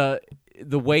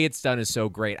the way it's done is so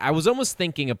great. I was almost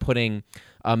thinking of putting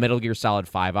Metal Gear Solid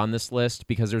 5 on this list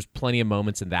because there's plenty of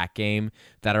moments in that game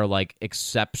that are like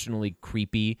exceptionally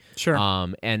creepy, Sure.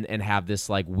 and have this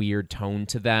like weird tone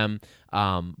to them.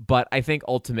 But I think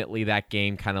ultimately that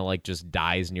game kind of like just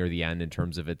dies near the end in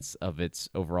terms of its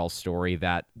overall story.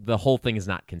 That the whole thing is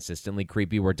not consistently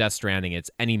creepy. Where Death Stranding, it's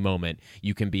any moment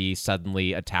you can be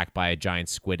suddenly attacked by a giant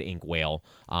squid ink whale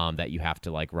that you have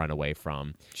to like run away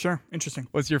from. Sure. Interesting.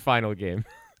 What's your final game?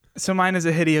 So mine is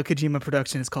a Hideo Kojima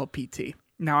production. It's called PT.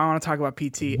 Now I want to talk about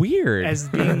PT Weird. as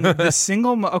being the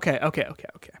single. Okay.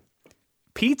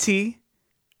 PT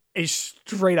is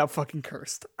straight up fucking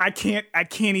cursed. I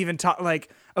can't even talk.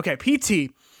 Like, okay,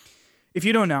 PT. If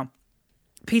you don't know,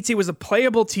 PT was a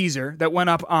playable teaser that went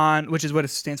up on, which is what it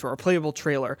stands for, a playable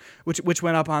trailer, which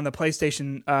went up on the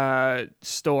PlayStation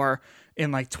store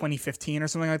in like 2015 or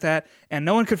something like that, and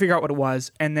no one could figure out what it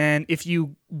was. And then if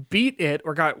you beat it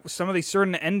or got some of these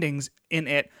certain endings in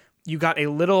it, you got a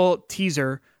little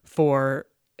teaser for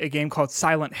a game called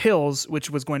Silent Hills, which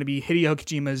was going to be Hideo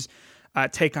Kojima's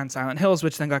take on Silent Hills,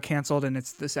 which then got canceled, and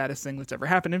it's the saddest thing that's ever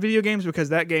happened in video games because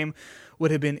that game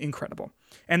would have been incredible.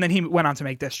 And then he went on to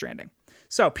make Death Stranding.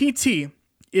 So PT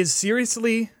is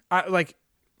seriously like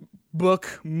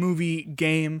book, movie,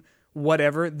 game,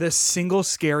 whatever, the single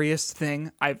scariest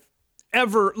thing I've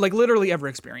ever, like literally ever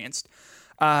experienced.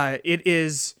 It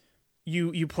is,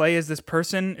 you play as this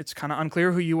person. It's kind of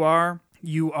unclear who you are.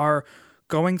 You are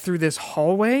going through this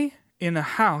hallway in a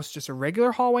house, just a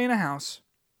regular hallway in a house.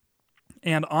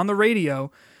 And on the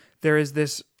radio, there is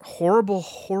this horrible,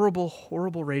 horrible,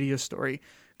 horrible radio story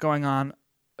going on,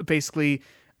 basically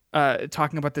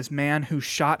talking about this man who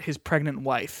shot his pregnant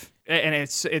wife. And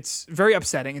it's very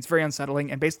upsetting. It's very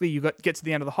unsettling. And basically, you get to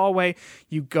the end of the hallway,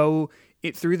 you go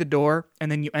through the door,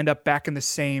 and then you end up back in the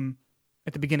same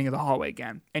at the beginning of the hallway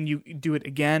again. And you do it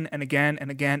again and again and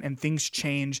again, and things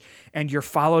change. And you're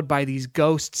followed by these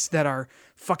ghosts that are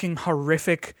fucking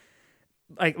horrific.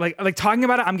 Like talking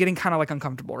about it, I'm getting kind of like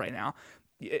uncomfortable right now.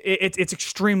 It's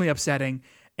extremely upsetting.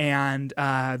 And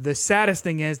the saddest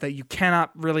thing is that you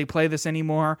cannot really play this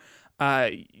anymore.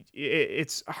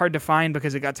 It's hard to find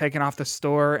because it got taken off the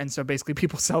store, and so basically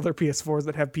people sell their PS4s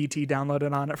that have PT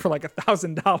downloaded on it for like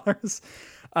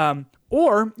 $1,000.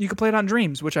 Or you could play it on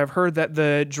Dreams, which I've heard that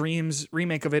the Dreams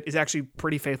remake of it is actually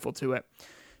pretty faithful to it.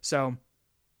 So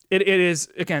it is,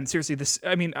 again, seriously, this.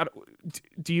 I mean,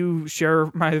 do you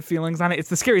share my feelings on it? It's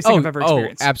the scariest thing I've ever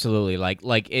experienced. Oh, absolutely.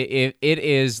 Like it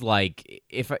is like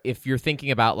if you're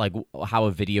thinking about like how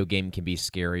a video game can be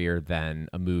scarier than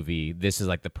a movie, this is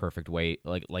like the perfect way,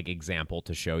 like example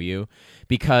to show you,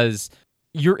 because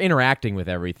you're interacting with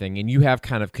everything and you have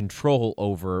kind of control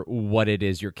over what it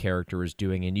is your character is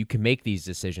doing, and you can make these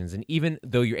decisions. And even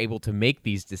though you're able to make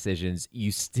these decisions,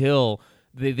 you still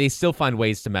they still find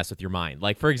ways to mess with your mind.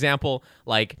 Like, for example,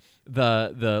 like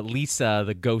the Lisa,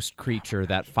 the ghost creature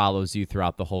that follows you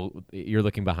throughout the whole. You're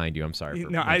looking behind you. I'm sorry.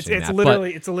 No, it's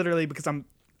literally because I'm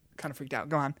kind of freaked out.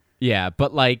 Go on. Yeah,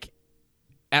 but like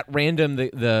at random,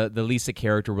 the Lisa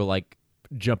character will like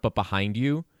jump up behind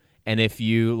you, and if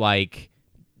you like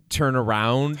turn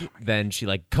around, then she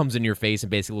like comes in your face and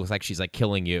basically looks like she's like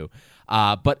killing you.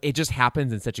 But it just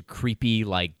happens in such a creepy,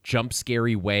 like jump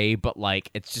scary way. But like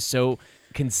it's just so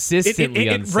consistently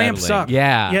it unsettling. Ramps up.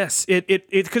 Yeah. Yes. It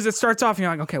because it starts off and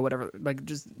you're like, okay, whatever. Like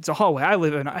just it's a hallway. I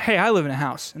live in a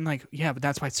house, and like, yeah, but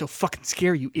that's why it's so fucking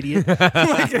scary, you idiot.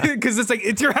 Because it's like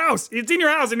it's your house. It's in your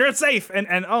house, and you're safe.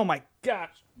 And oh my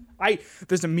gosh,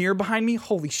 there's a mirror behind me.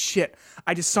 Holy shit!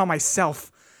 I just saw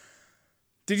myself.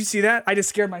 Did you see that? I just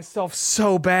scared myself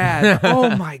so bad.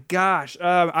 Oh my gosh.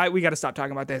 We got to stop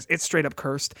talking about this. It's straight up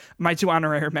cursed. My 2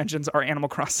 honorary mentions are Animal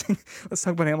Crossing. Let's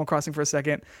talk about Animal Crossing for a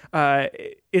second.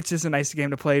 It's just a nice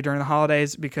game to play during the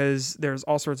holidays because there's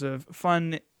all sorts of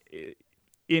fun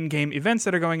in-game events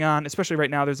that are going on. Especially right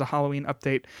now, there's a Halloween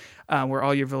update where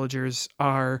all your villagers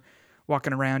are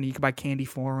walking around. You can buy candy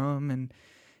for them, and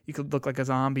you could look like a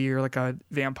zombie or like a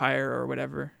vampire or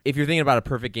whatever. If you're thinking about a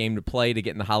perfect game to play to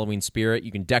get in the Halloween spirit,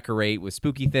 you can decorate with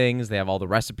spooky things. They have all the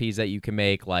recipes that you can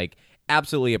make. Like,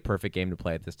 absolutely a perfect game to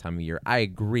play at this time of year. I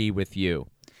agree with you.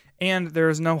 And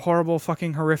there's no horrible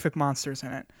fucking horrific monsters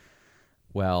in it.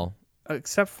 Well,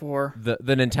 except for the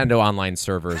Nintendo Online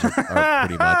servers are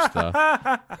pretty much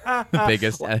the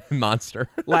biggest monster.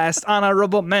 Last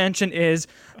honorable mention is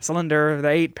Slender, the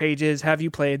 8 pages. Have you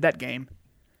played that game?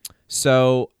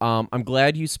 So I'm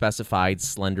glad you specified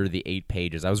Slender, the 8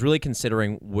 pages. I was really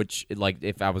considering which, like,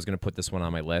 if I was going to put this one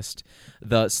on my list.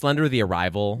 The Slender, the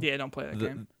Arrival. Yeah, don't play that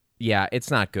game. Yeah,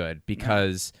 it's not good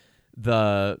because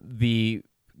the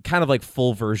kind of like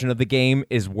full version of the game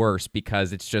is worse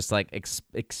because it's just like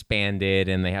expanded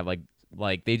and they have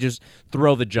like they just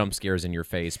throw the jump scares in your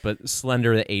face. But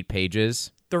Slender, the 8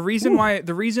 pages. The reason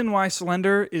why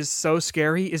Slender is so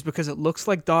scary is because it looks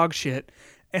like dog shit.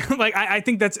 And like I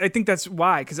think that's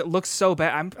why, because it looks so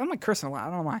bad. I'm like cursing a lot. I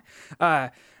don't know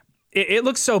why. It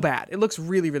looks so bad. It looks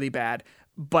really, really bad.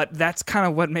 But that's kind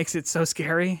of what makes it so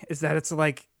scary, is that it's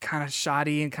like kind of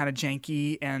shoddy and kind of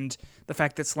janky, and the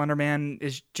fact that Slender Man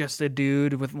is just a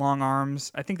dude with long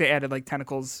arms. I think they added like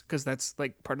tentacles because that's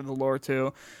like part of the lore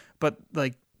too. But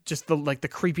like just the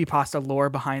creepypasta lore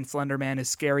behind Slender Man is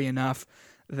scary enough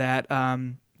that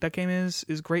that game is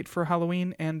great for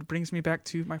Halloween and brings me back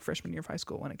to my freshman year of high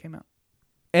school when it came out.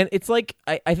 And it's like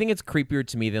I think it's creepier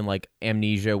to me than like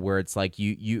Amnesia, where it's like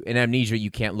you in Amnesia you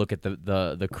can't look at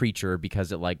the creature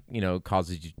because it like, you know,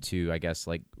 causes you to, I guess,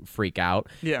 like freak out.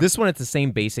 Yeah. This one, it's the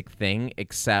same basic thing,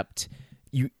 except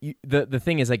the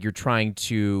thing is like you're trying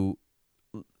to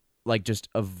like just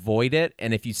avoid it,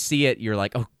 and if you see it, you're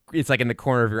like, oh, it's like in the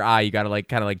corner of your eye. You got to like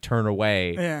kind of like turn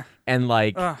away. Yeah. And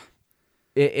like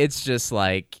it's just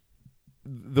like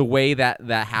the way that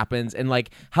happens and like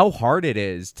how hard it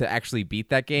is to actually beat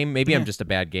that game. Maybe I'm just a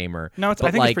bad gamer. No, I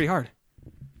think it's pretty hard.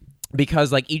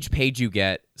 Because like each page you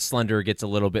get, Slender gets a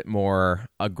little bit more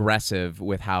aggressive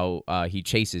with how he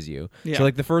chases you. Yeah. So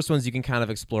like the first ones you can kind of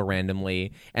explore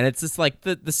randomly, and it's just like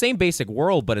the same basic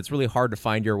world, but it's really hard to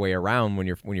find your way around when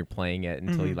you're playing it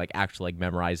until you like actually like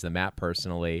memorize the map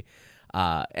personally.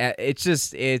 It's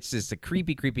just a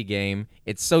creepy game.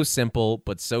 It's so simple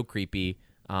but so creepy.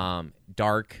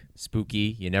 Dark,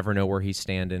 spooky. You never know where he's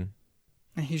standing.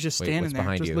 And he's just standing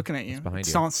there, just looking at you. What's behind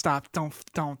you? Don't stop.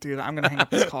 Don't do that. I'm gonna hang up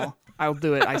this call. I'll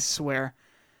do it. I swear.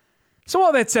 So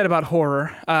all that said about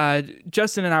horror,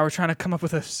 Justin and I were trying to come up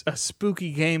with a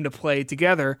spooky game to play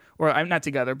together, or I'm not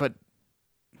together, but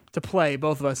to play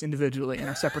both of us individually in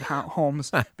our separate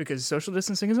homes because social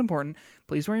distancing is important.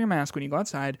 Please wear your mask when you go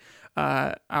outside.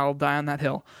 I'll die on that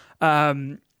hill.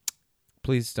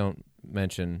 Please don't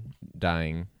mention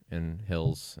dying in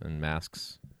hills and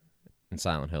masks and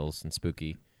Silent Hills and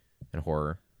spooky and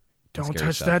horror. Don't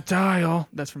touch that dial.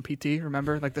 That's from PT,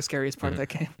 remember? Like the scariest part of that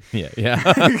game. Yeah.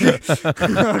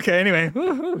 Okay, anyway.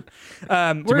 Too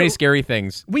many scary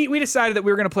things. We decided that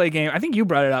we were going to play a game. I think you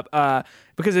brought it up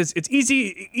because it's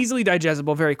easily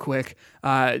digestible, very quick.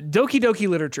 Doki Doki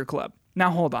Literature Club. Now,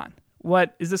 hold on.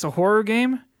 What, is this a horror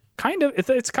game? Kind of.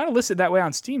 It's kind of listed that way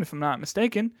on Steam, if I'm not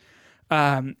mistaken.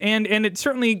 And it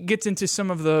certainly gets into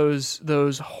some of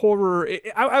those horror.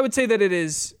 I would say that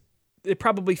it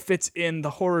probably fits in the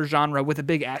horror genre with a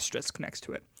big asterisk next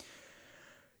to it.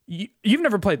 You've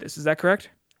never played this, is that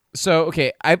correct? So,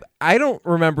 okay, I don't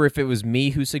remember if it was me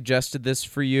who suggested this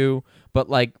for you, but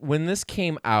like when this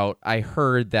came out, I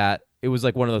heard that it was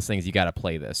like one of those things, you got to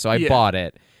play this. So I bought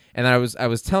it, and I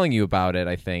was telling you about it,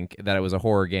 I think, that it was a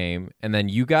horror game, and then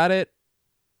you got it.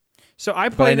 So I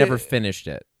played but I never finished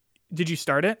it. Did you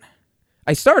start it?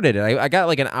 I started it. I got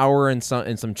like an hour and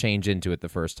some change into it the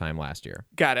first time last year.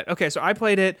 Got it. Okay, so I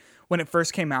played it when it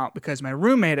first came out because my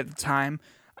roommate at the time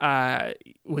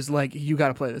was like, "You got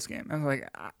to play this game." I was like,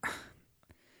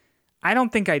 "I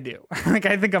don't think I do. Like,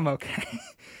 I think I'm okay."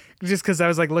 Just because I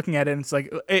was like looking at it, and it's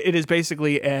like it is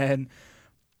basically an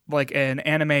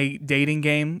anime dating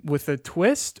game with a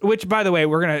twist. Which, by the way,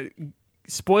 we're gonna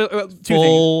spoil two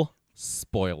things.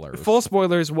 Full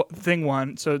spoilers, thing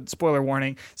one, so spoiler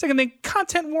warning. Second thing,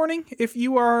 content warning. If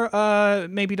you are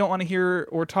maybe don't want to hear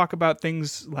or talk about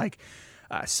things like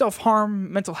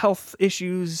self-harm, mental health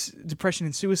issues, depression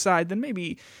and suicide, then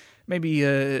maybe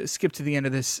skip to the end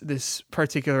of this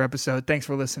particular episode. Thanks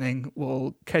for listening.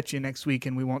 We'll catch you next week,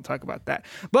 and we won't talk about that.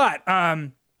 But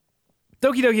Doki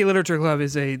Doki Literature Club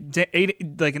is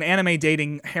like an anime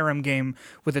dating harem game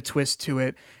with a twist to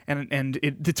it, and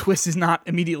the twist is not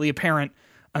immediately apparent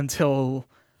until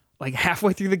like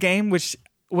halfway through the game, which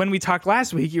when we talked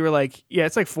last week, you were like, yeah,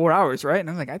 it's like 4 hours, right? And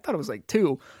I was like, I thought it was like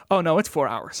 2. Oh, no, it's 4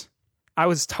 hours. I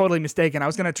was totally mistaken. I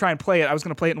was going to try and play it. I was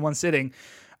going to play it in one sitting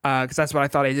because that's what I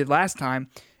thought I did last time.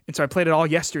 And so I played it all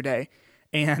yesterday,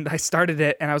 and I started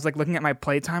it, and I was like looking at my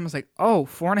playtime. I was like, oh,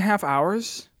 4.5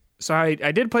 hours? So I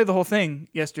did play the whole thing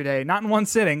yesterday, not in one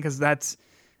sitting because that's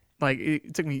like,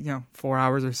 it took me, 4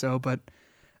 hours or so. But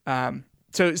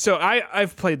so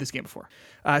I've played this game before.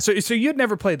 So you'd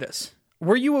never played this.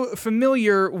 Were you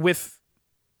familiar with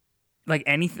like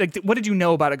anything? Like, what did you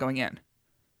know about it going in?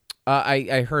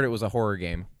 I heard it was a horror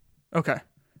game. Okay.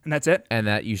 And that's it? And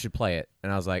that you should play it.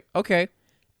 And I was like, okay.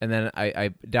 And then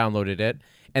I downloaded it.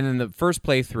 And then the first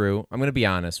playthrough, I'm going to be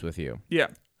honest with you. Yeah.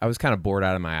 I was kind of bored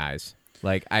out of my eyes.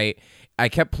 Like, I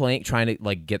kept trying to,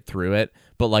 like, get through it.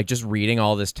 But, like, just reading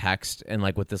all this text and,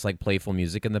 like, with this, like, playful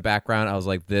music in the background, I was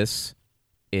like, this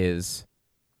is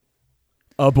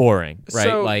boring, right?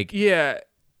 So, like, yeah.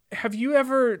 Have you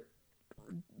ever,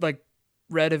 like,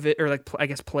 read of it or, like, I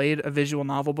guess played a visual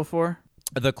novel before?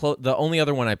 The only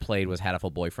other one I played was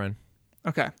Hatoful Boyfriend.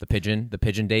 Okay. The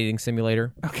pigeon dating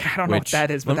simulator. Okay, I don't know what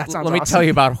that is, but that sounds awesome. Let me tell you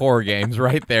about horror games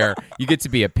right there. You get to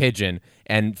be a pigeon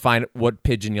and find what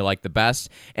pigeon you like the best.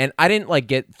 And I didn't like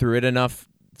get through it enough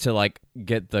to like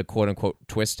get the quote unquote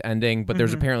twist ending, but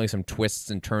there's apparently some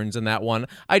twists and turns in that one.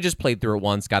 I just played through it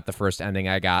once, got the first ending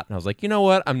I got, and I was like, you know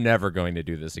what? I'm never going to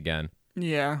do this again.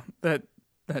 Yeah, that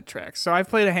tracks. So I've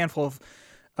played a handful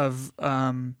of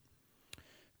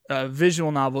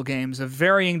visual novel games of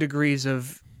varying degrees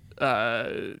of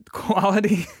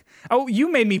quality. Oh,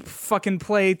 you made me fucking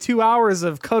play 2 hours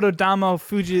of Kotodama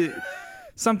Fuji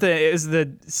something. It was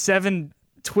the 7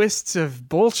 twists of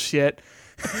bullshit.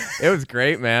 It was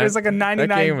great, man. It was like a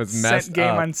 99-cent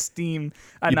game on Steam.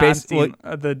 Not Steam,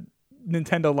 the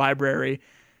Nintendo library.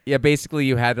 Yeah, basically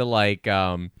you had to like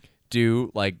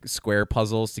do like square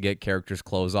puzzles to get characters'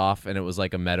 clothes off, and it was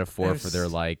like a metaphor for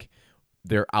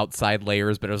their outside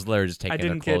layers, but it was literally just taking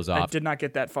their clothes off. I did not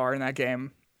get that far in that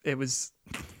game. It was...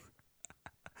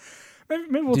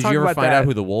 maybe we'll talk about that. Did you ever find out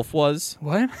who the wolf was?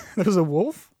 What? There was a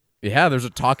wolf? Yeah, there's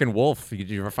a talking wolf. Did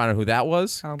you ever find out who that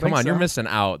was? Come on, you're missing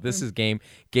out. This is game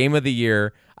of the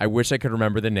year. I wish I could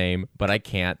remember the name, but I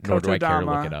can't, nor do I care to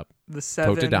look it up.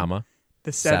 Kotodama.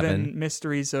 The seven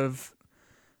mysteries of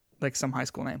like some high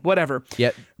school name. Whatever.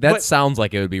 Yeah, that sounds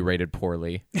like it would be rated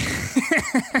poorly.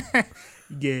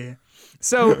 Yeah.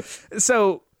 So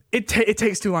it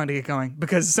takes too long to get going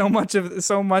because so much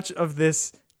of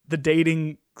this, the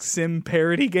dating sim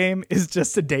parody game, is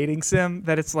just a dating sim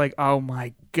that it's like, oh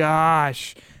my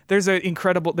gosh. There's an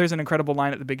incredible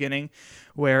line at the beginning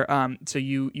where so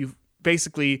you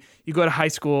basically you go to high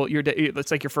school,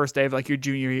 it's like your first day of like your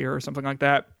junior year or something like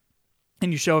that.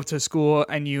 And you show up to school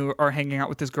and you are hanging out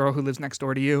with this girl who lives next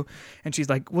door to you. And she's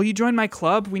like, will you join my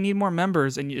club? We need more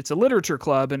members. And it's a literature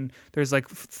club. And there's like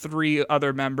 3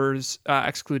 other members,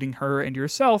 excluding her and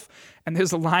yourself. And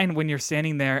there's a line when you're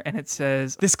standing there and it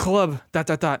says, this club, ...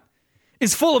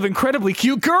 is full of incredibly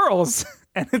cute girls.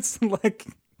 And it's like,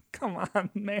 come on,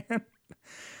 man.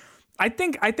 I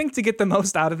think to get the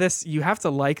most out of this, you have to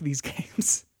like these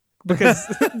games. Because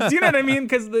do you know what I mean?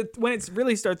 Because when it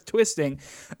really starts twisting,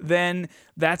 then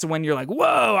that's when you're like,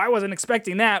 whoa, I wasn't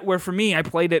expecting that. Where for me, I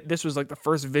played it. This was like the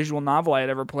first visual novel I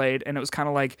had ever played. And it was kind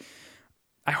of like,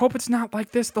 I hope it's not like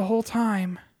this the whole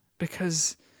time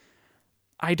because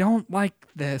I don't like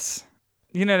this.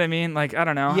 You know what I mean? Like, I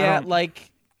don't know. Yeah,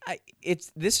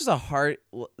 this is a hard,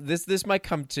 this might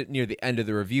come to near the end of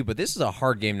the review, but this is a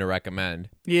hard game to recommend.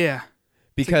 Yeah.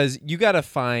 Because you got to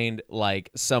find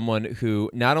like someone who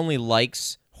not only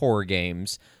likes horror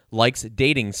games, likes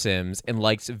dating sims, and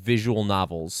likes visual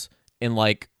novels in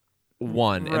like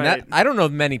one. Right. And that I don't know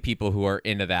many people who are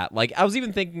into that. Like I was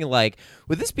even thinking like,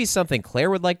 would this be something Claire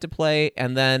would like to play?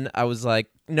 And then I was like,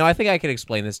 no, I think I could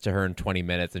explain this to her in 20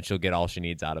 minutes and she'll get all she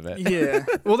needs out of it. Yeah.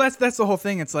 Well, that's the whole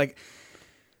thing. It's like,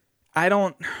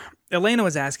 Elena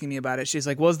was asking me about it. She's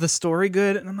like, was the story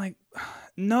good? And I'm like,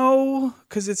 no,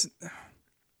 because it's...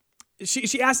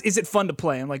 She asked, "Is it fun to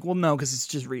play?" I'm like, "Well, no, because it's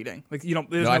just reading. Like you don't."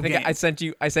 There's no I think game. I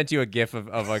sent you a GIF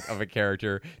of a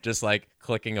character just like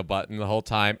clicking a button the whole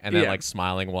time and then like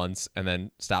smiling once and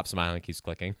then stop smiling, keeps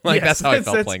clicking. Like that's how I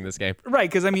felt playing this game. Right,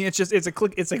 because I mean, it's a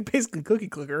click. It's like basically cookie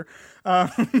clicker,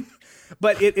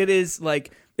 but it is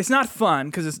like it's not fun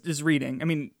because it's just reading. I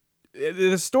mean,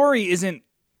 the story isn't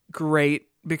great.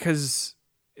 because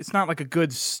it's not like a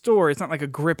good story. It's not like a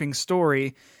gripping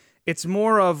story. It's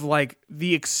more of like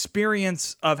the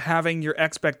experience of having your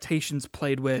expectations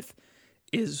played with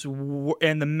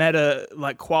and the meta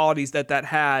like qualities that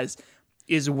has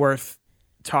is worth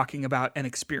talking about and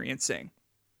experiencing.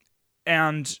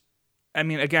 And I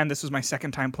mean, again, this was my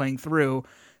second time playing through,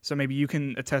 so maybe you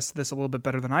can attest to this a little bit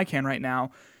better than I can right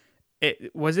now.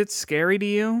 Was it scary to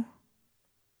you?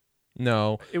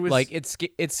 No, it was like it's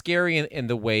scary in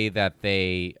the way that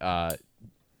they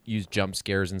use jump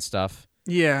scares and stuff.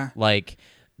 Yeah, like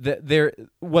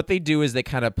what they do is they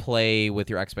kind of play with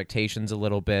your expectations a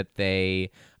little bit.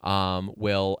 They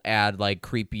will add like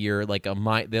creepier, like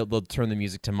they'll turn the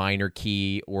music to minor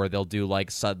key, or they'll do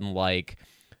like sudden like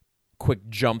quick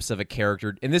jumps of a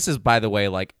character. And this is, by the way,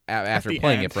 like after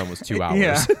playing it for almost 2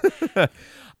 hours. Yeah.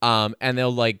 And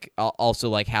they'll like also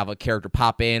like have a character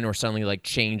pop in or suddenly like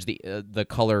change the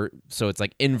color so it's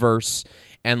like inverse,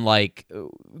 and like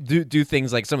do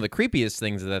things like some of the creepiest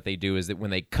things that they do is that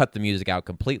when they cut the music out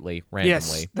completely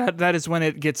randomly. Yes, that is when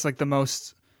it gets like the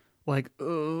most like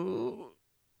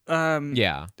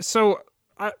yeah. So,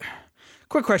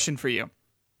 quick question for you.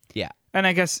 Yeah. And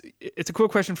I guess it's a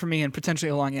quick question for me and potentially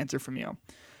a long answer from you.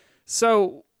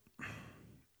 So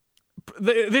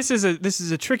this is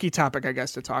a tricky topic, I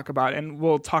guess, to talk about, and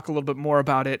we'll talk a little bit more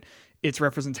about it. Its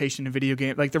representation in video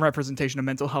game, like the representation of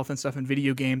mental health and stuff in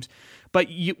video games. But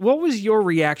what was your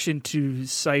reaction to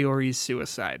Sayori's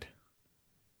suicide?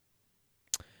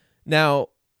 Now,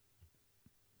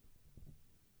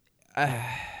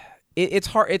 it's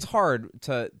hard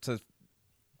to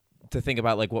think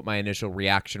about like what my initial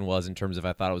reaction was in terms of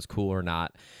I thought it was cool or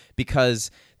not, because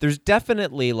there's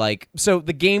definitely like, so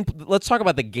the game, let's talk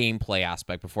about the gameplay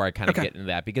aspect before I kind of get into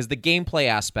that, because the gameplay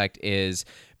aspect is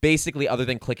basically, other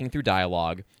than clicking through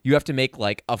dialogue, you have to make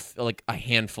like a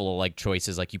handful of like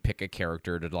choices, like you pick a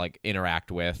character to like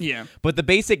interact with. Yeah. But the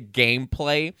basic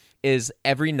gameplay is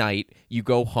every night you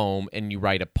go home and you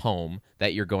write a poem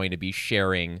that you're going to be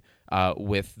sharing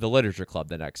with the literature club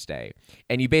the next day.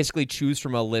 And you basically choose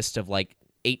from a list of like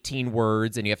 18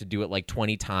 words, and you have to do it like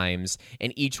 20 times.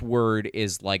 And each word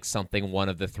is like something one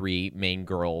of the three main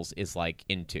girls is like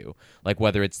into, like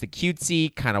whether it's the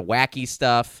cutesy kind of wacky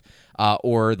stuff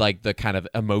or like the kind of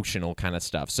emotional kind of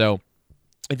stuff. So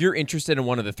if you're interested in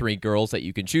one of the three girls that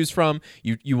you can choose from,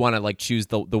 you want to like choose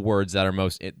the words that are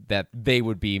that they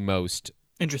would be most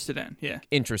interested in. Yeah.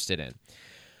 Interested in.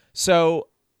 So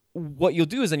what you'll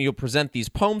do is then you'll present these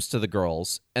poems to the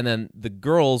girls, and then the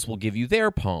girls will give you their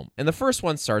poem. And the first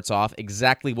one starts off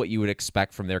exactly what you would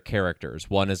expect from their characters.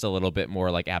 One is a little bit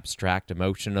more like abstract,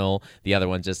 emotional. The other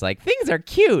one's just like, things are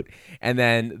cute. And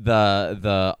then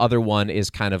the other one is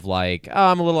kind of like,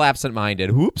 oh, I'm a little absent-minded.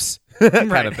 Oops.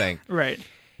 kind of thing. Right.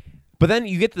 But then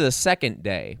you get to the second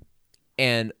day,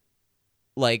 and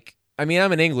like, I mean,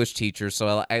 I'm an English teacher,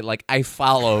 so I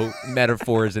follow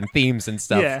metaphors and themes and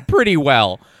stuff pretty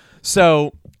well.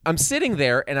 So I'm sitting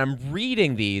there and I'm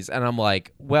reading these, and I'm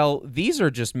like, well, these are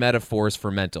just metaphors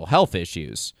for mental health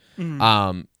issues.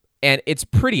 Mm-hmm. And it's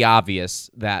pretty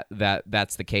obvious that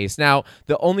that's the case. Now,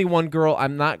 the only one girl,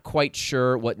 I'm not quite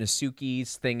sure what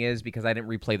Natsuki's thing is, because I didn't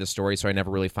replay the story, so I never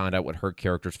really found out what her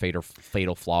character's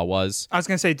fatal flaw was. I was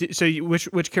gonna say, so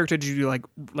which character did you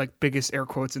like biggest air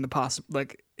quotes in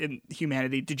in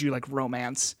humanity? Did you like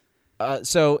romance?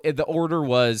 So the order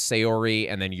was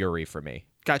Sayori and then Yuri for me.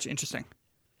 Gotcha. Interesting.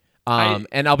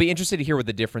 And I'll be interested to hear what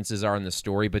the differences are in the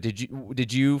story. But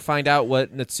did you find out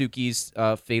what Natsuki's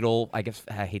fatal? I guess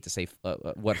I hate to say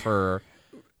what her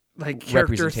like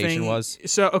representation was.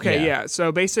 So yeah.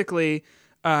 So basically,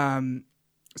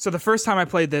 so the first time I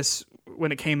played this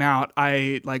when it came out,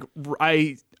 I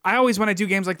always, when I do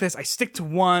games like this, I stick to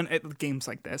one games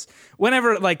like this.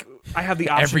 Whenever like I have the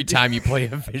option. Every time you play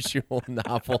a visual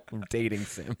novel dating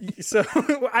sim. So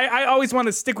I always want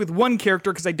to stick with one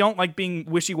character because I don't like being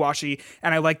wishy-washy,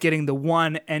 and I like getting the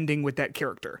one ending with that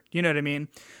character. You know what I mean?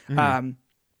 Mm-hmm.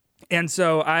 And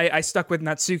so I stuck with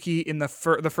Natsuki in the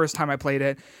first time I played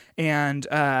it, and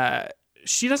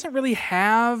she doesn't really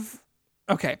have.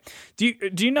 Okay, do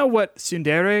you know what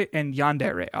tsundere and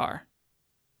yandere are?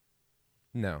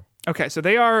 No. Okay, so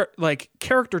they are like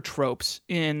character tropes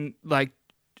in like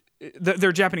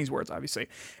they're Japanese words, obviously,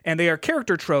 and they are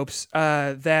character tropes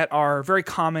that are very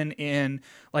common in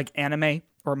like anime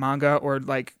or manga or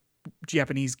like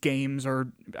Japanese games,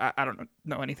 or I don't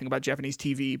know anything about Japanese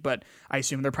TV, but I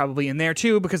assume they're probably in there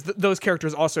too, because those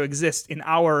characters also exist in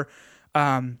our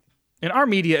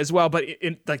media as well, but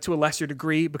in like to a lesser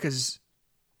degree, because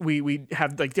we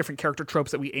have like different character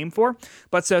tropes that we aim for.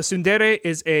 But so tsundere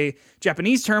is a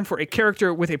Japanese term for a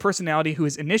character with a personality who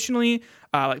is initially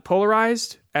like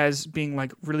polarized as being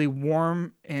like really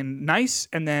warm and nice,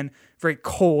 and then very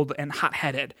cold and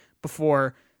hot-headed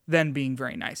before then being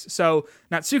very nice. So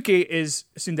Natsuki is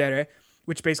tsundere,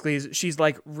 which basically is she's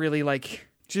like really like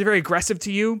she's very aggressive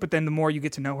to you, but then the more you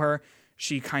get to know her,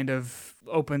 she kind of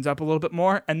opens up a little bit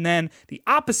more. And then the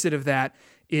opposite of that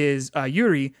is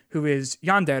Yuri, who is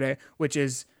yandere, which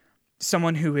is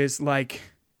someone who is like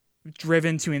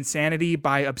driven to insanity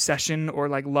by obsession or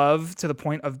like love to the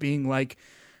point of being like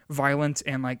violent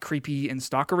and like creepy and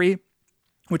stalkery,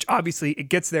 which obviously it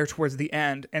gets there towards the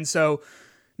end. And so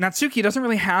Natsuki doesn't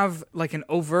really have like an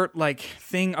overt like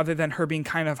thing other than her being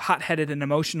kind of hot-headed and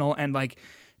emotional, and like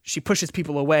she pushes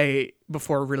people away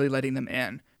before really letting them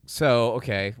in. So,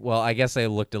 okay, well, I guess I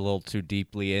looked a little too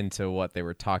deeply into what they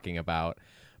were talking about.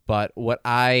 But what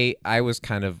I was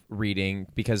kind of reading,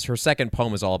 because her second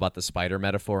poem is all about the spider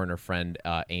metaphor and her friend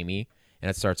Amy, and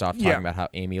it starts off talking about how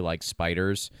Amy likes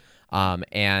spiders.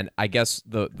 And I guess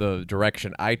the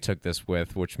direction I took this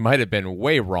with, which might have been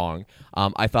way wrong,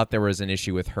 I thought there was an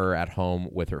issue with her at home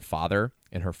with her father,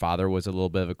 and her father was a little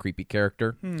bit of a creepy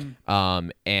character.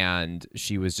 And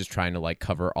she was just trying to like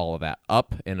cover all of that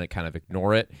up and like kind of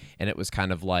ignore it. And it was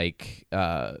kind of like,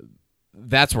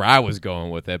 that's where I was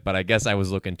going with it, but I guess I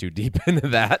was looking too deep into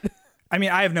that. I mean,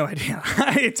 I have no idea.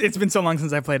 It's been so long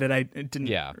since I played it. I didn't.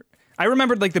 Yeah. I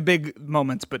remembered like the big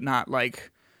moments, but not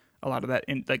like a lot of that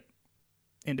like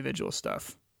individual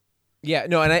stuff. Yeah,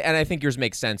 no, and I think yours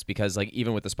makes sense because like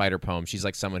even with the spider poem, she's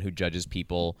like someone who judges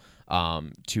people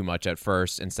too much at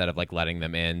first instead of like letting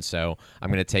them in. So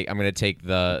I'm gonna take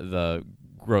the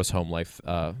gross home life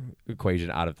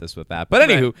equation out of this with that. But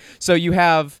anywho, so you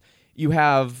have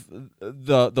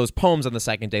those poems on the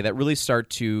second day that really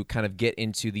start to kind of get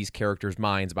into these characters'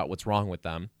 minds about what's wrong with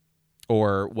them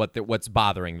or what's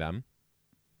bothering them,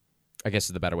 I guess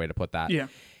is the better way to put that. Yeah.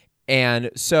 And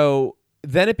so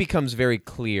then it becomes very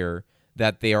clear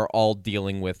that they are all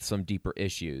dealing with some deeper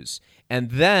issues.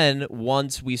 And then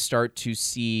once we start to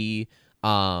see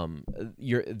Sayori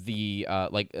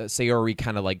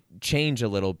kind of like change a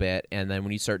little bit, and then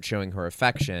when you start showing her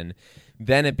affection,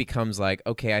 then it becomes like,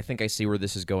 okay, I think I see where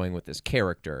this is going with this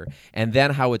character. And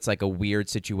then how it's like a weird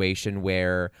situation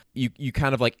where you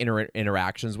kind of like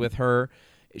interactions with her.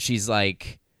 She's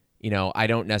like, I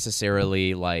don't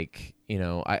necessarily like,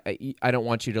 I don't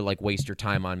want you to like waste your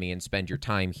time on me and spend your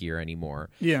time here anymore.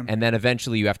 Yeah. And then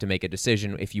eventually you have to make a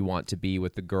decision if you want to be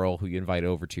with the girl who you invite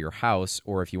over to your house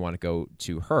or if you want to go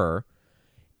to her.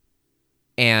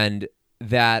 And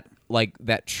that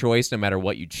choice, no matter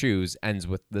what you choose, ends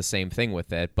with the same thing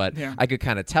with it. But I could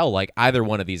kind of tell like either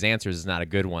one of these answers is not a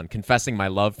good one. Confessing my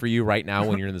love for you right now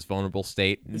when you're in this vulnerable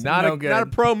state, not a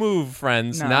pro move,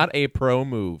 friends. No. Not a pro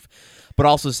move. But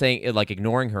also saying like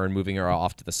ignoring her and moving her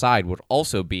off to the side would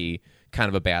also be kind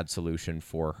of a bad solution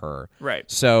for her. Right.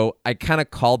 So I kind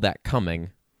of called that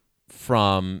coming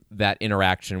from that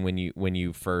interaction when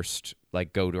you first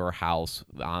like go to her house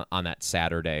on that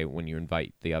Saturday when you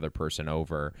invite the other person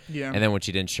over. Yeah. And then when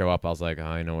she didn't show up, I was like, oh,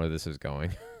 I know where this is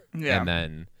going. Yeah. And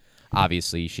then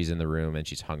obviously she's in the room and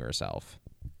she's hung herself.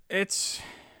 I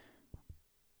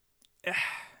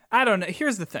don't know.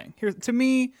 Here's the thing. To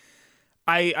me,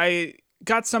 I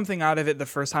got something out of it the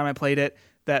first time I played it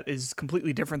that is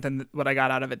completely different than what I got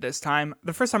out of it this time.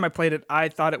 The first time I played it, I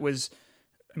thought it was,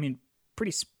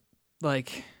 pretty,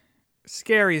 like,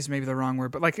 scary is maybe the wrong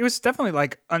word, but, like, it was definitely,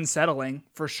 like, unsettling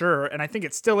for sure. And I think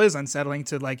it still is unsettling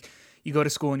to, like, you go to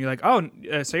school and you're like, oh,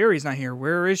 Sayori's not here.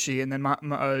 Where is she? And then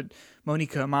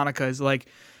Monica is like,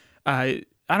 I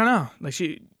don't know. Like,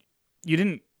 you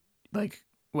didn't, like,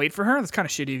 wait for her. That's kind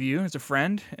of shitty of you as a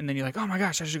friend. And then you're like, oh my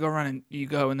gosh, I should go run. And you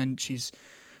go, and then she's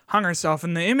hung herself.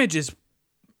 And the image is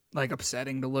like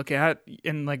upsetting to look at.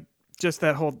 And like just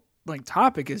that whole like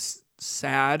topic is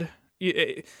sad.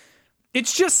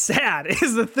 It's just sad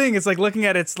is the thing. It's like looking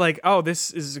at it, it's like, oh,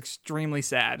 this is extremely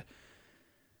sad.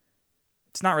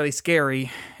 It's not really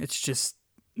scary. It's just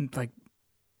like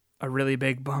a really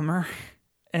big bummer.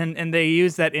 And they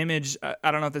use that image.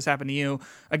 I don't know if this happened to you.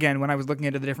 Again, when I was looking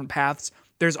into the different paths,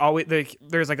 there's always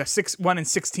there's like a 1 in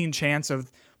 16 chance of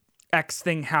X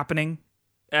thing happening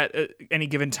at any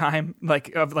given time,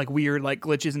 like of like weird like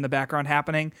glitches in the background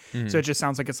happening. Mm-hmm. So it just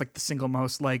sounds like it's like the single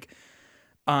most like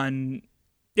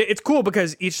It's cool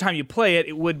because each time you play it,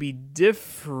 it would be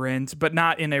different, but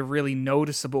not in a really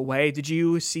noticeable way. Did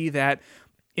you see that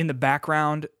in the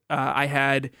background? I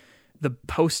had the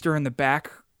poster in the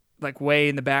back. Like way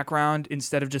in the background,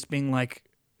 instead of just being like,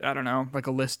 I don't know, like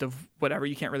a list of whatever,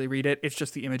 you can't really read it. It's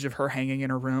just the image of her hanging in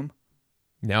her room.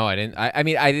 No, I didn't. I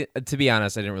mean, I didn't, to be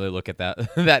honest, I didn't really look at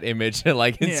that that image.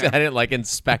 Like, Yeah. I didn't like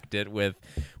inspect it with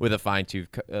a fine tooth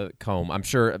comb. I'm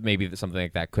sure maybe something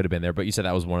like that could have been there, but you said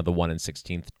that was one of the 1 in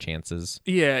 16th chances.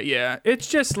 Yeah. It's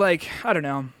just like, I don't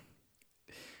know.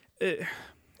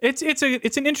 It's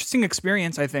an interesting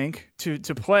experience, I think, to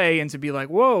play and to be like,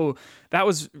 whoa, that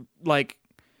was like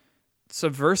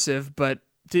subversive. But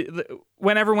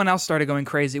when everyone else started going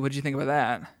crazy, what did you think about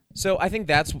that? So I think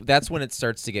that's when it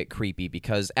starts to get creepy,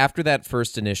 because after that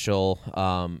first initial,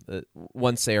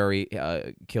 once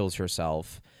Sayori kills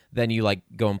herself, then you like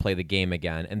go and play the game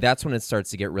again, and that's when it starts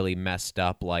to get really messed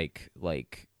up, like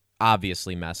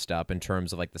obviously messed up in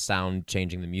terms of like the sound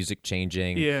changing, the music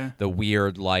changing, Yeah. the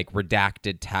weird like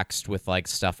redacted text with like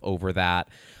stuff over that.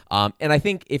 And I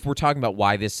think if we're talking about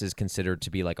why this is considered to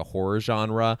be like a horror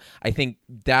genre, I think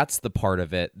that's the part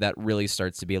of it that really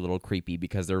starts to be a little creepy,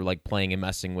 because they're like playing and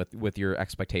messing with your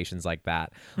expectations like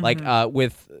that. Like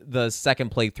with the second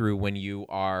playthrough,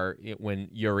 when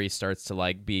Yuri starts to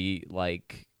like be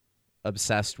like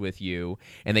obsessed with you,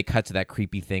 and they cut to that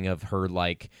creepy thing of her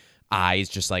like eyes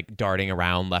just like darting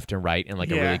around left and right in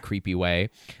like a really creepy way.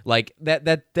 Like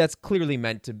that's clearly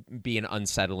meant to be an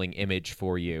unsettling image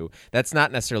for you. That's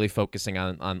not necessarily focusing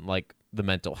on like the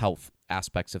mental health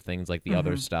aspects of things like the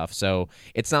other stuff. So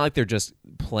it's not like they're just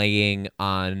playing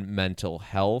on mental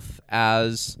health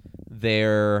as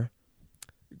their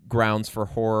grounds for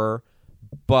horror,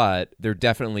 but they're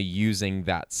definitely using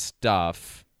that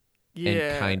stuff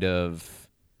and kind of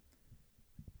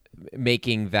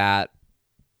making that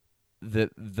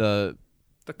the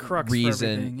crux reason.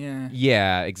 for everything,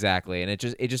 yeah, exactly. And it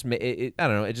just I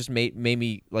don't know, it just made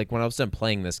me like, when I was done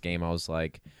playing this game, I was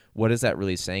like, what is that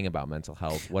really saying about mental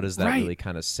health? What is that really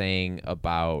kind of saying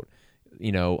about,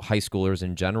 you know, high schoolers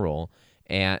in general?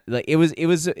 And like it was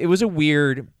a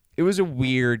weird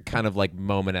kind of like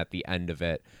moment at the end of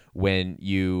it, when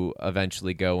you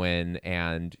eventually go in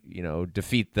and, you know,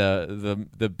 defeat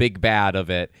the big bad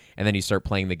of it, and then you start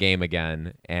playing the game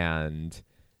again, and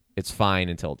it's fine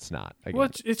until it's not again. Well,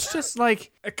 it's just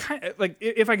like a kind of, like,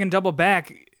 if I can double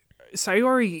back,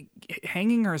 Sayori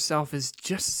hanging herself is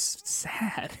just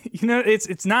sad. You know,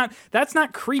 that's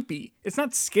not creepy. It's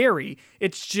not scary.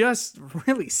 It's just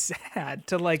really sad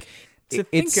to like to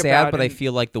think it's sad, about. but I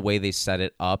feel like the way they set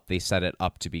it up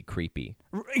to be creepy.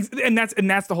 And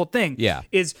that's the whole thing. Yeah.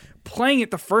 Is playing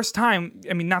it the first time.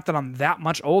 I mean, not that I'm that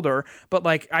much older, but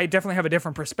like I definitely have a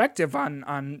different perspective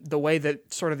on the way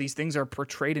that sort of these things are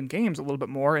portrayed in games a little bit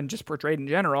more, and just portrayed in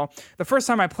general. The first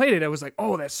time I played it, I was like,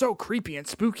 oh, that's so creepy and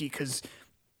spooky, because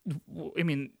I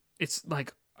mean, it's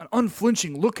like an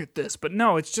unflinching look at this, but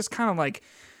no, it's just kind of like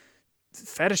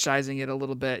fetishizing it a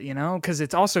little bit, you know, because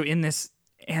it's also in this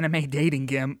anime dating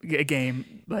game,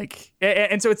 like,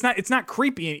 and so it's not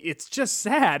creepy, it's just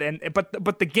sad, and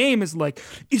but the game is like,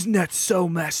 isn't that so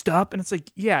messed up? And it's like,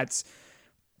 it's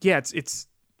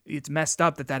messed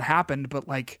up that happened, but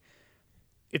like,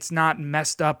 it's not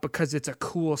messed up because it's a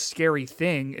cool scary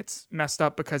thing. It's messed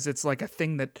up because it's like a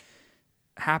thing that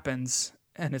happens,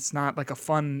 and it's not like a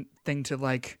fun thing to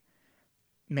like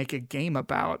make a game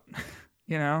about.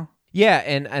 You know? Yeah,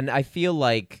 and I feel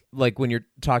like when you're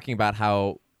talking about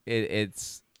how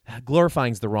it's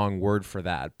glorifying's the wrong word for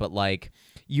that, but like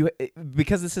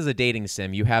because this is a dating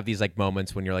sim, you have these like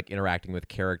moments when you're like interacting with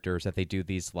characters that they do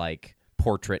these like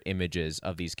portrait images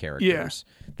of these characters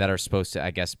that are supposed to,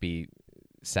 I guess, be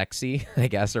sexy, I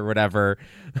guess, or whatever.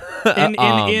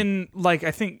 In like,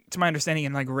 I think, to my understanding,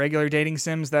 in like regular dating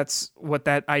sims, that's what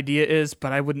that idea is,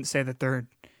 but I wouldn't say that they're,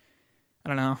 I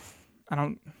don't know.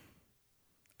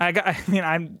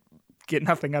 I get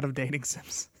nothing out of dating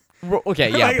sims. Okay,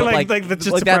 yeah, but that's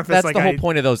the whole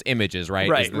point of those images,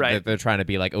 right? Right. They're trying to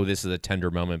be like, oh, this is a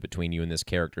tender moment between you and this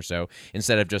character. So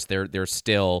instead of just they're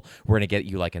still, we're gonna get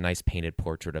you like a nice painted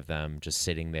portrait of them just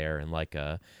sitting there in like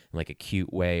a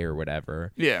cute way or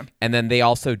whatever. Yeah. And then they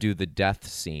also do the death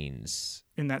scenes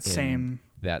in that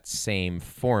same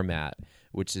format,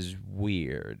 which is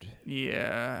weird.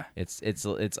 Yeah.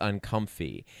 It's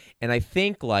uncomfy. And I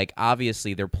think like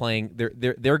obviously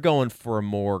they're going for a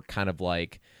more kind of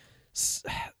like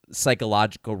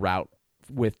psychological route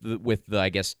with the I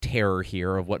guess terror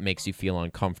here of what makes you feel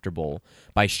uncomfortable,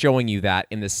 by showing you that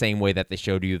in the same way that they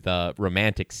showed you the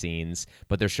romantic scenes,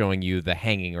 but they're showing you the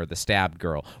hanging or the stabbed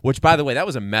girl, which, by the way, that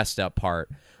was a messed up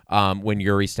part. When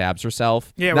Yuri stabs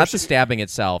herself, not the stabbing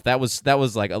itself, that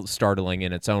was like startling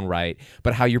in its own right,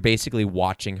 but how you're basically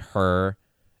watching her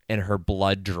and her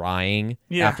blood drying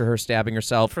after her stabbing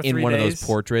herself in one of those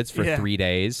portraits for 3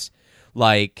 days.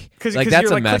 Because that's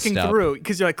you're a like messed clicking up. through,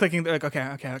 because you're like clicking like okay,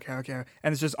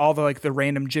 and it's just all the like the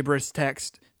random gibberish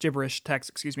text,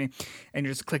 excuse me, and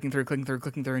you're just clicking through,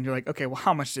 and you're like, okay, well,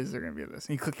 how much is there gonna be of this?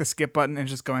 And you click the skip button and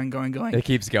it's just going. It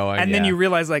keeps going, and then you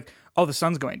realize like, oh, the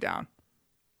sun's going down.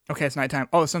 Okay, it's nighttime.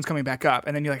 Oh, the sun's coming back up,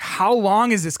 and then you're like, how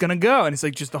long is this gonna go? And it's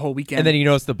like just the whole weekend. And then you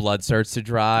notice the blood starts to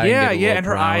dry. Yeah, and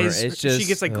her browner. eyes, It's just, she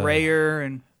gets like grayer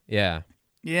and yeah.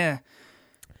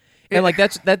 And like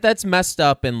that's messed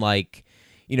up, and like,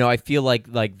 you know, I feel like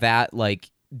that, like,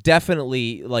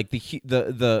 definitely, like,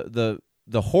 the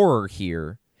horror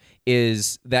here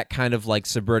is that kind of like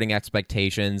subverting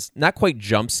expectations, not quite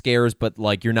jump scares, but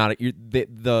like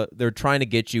they're trying to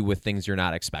get you with things you're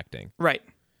not expecting right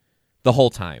the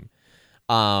whole time.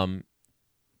 I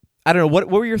don't know, what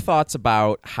were your thoughts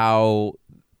about how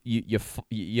you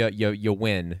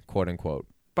win, quote unquote?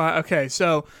 But okay,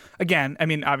 so again, I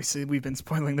mean, obviously we've been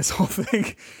spoiling this whole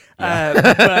thing,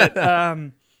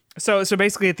 so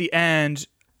basically at the end,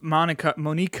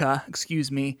 Monica,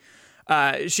 excuse me,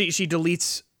 she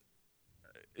deletes.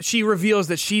 She reveals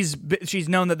that she's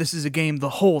known that this is a game the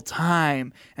whole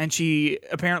time, and she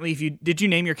apparently, did you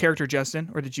name your character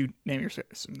Justin, or did you name your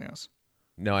something else?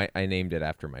 No, I named it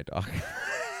after my dog.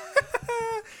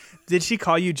 Did she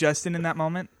call you Justin in that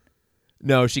moment?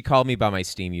 No, she called me by my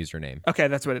Steam username. Okay,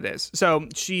 that's what it is. So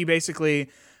she basically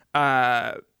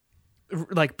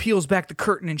like peels back the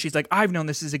curtain and she's like, I've known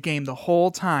this is a game the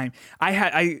whole time.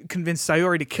 I convinced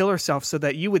Sayori to kill herself so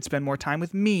that you would spend more time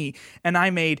with me, and I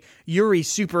made Yuri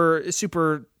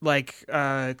super like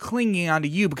clinging onto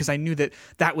you because I knew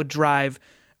that would drive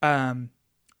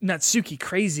Natsuki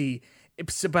crazy,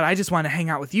 but I just want to hang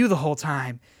out with you the whole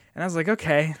time. And I was like,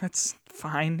 okay, that's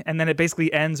fine. And then it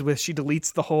basically ends with she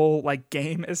deletes the whole like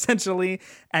game essentially,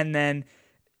 and then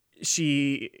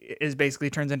she is basically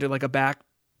turns into like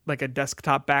a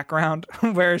desktop background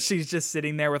where she's just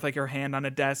sitting there with like her hand on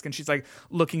a desk, and she's like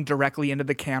looking directly into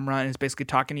the camera and is basically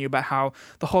talking to you about how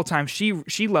the whole time she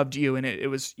loved you and it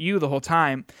was you the whole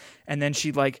time. And then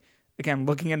she like, again,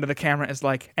 looking into the camera is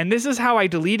like, and this is how I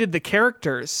deleted the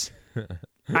characters.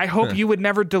 I hope you would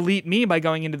never delete me by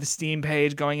going into the Steam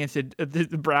page, going into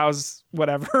the browse,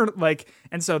 whatever. Like,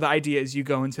 and so the idea is you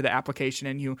go into the application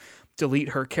and you delete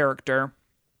her character.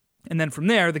 And then from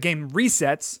there, the game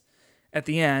resets at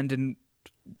the end, and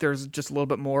there's just a little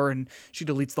bit more, and she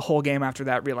deletes the whole game after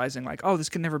that, realizing like, oh, this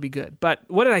can never be good. But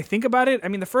what did I think about it? I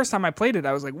mean, the first time I played it,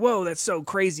 I was like, whoa, that's so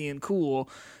crazy and cool.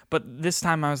 But this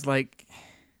time I was like,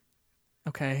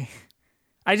 okay.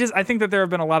 I think that there have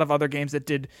been a lot of other games that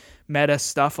did meta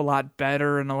stuff a lot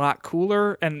better and a lot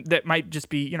cooler, and that might just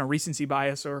be, you know, recency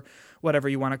bias or whatever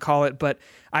you want to call it. But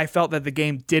I felt that the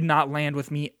game did not land with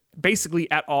me basically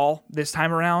at all this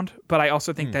time around. But I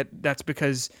also think that that's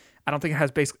because I don't think it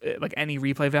has basically like any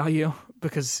replay value,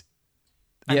 because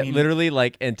I mean, literally,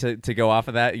 like, and to go off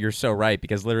of that, you're so right,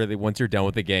 because literally once you're done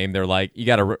with the game, they're like, you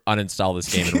got to uninstall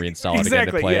this game and reinstall it again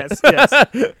to play it.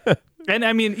 Yes. And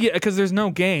I mean, yeah, because there's no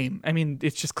game. I mean,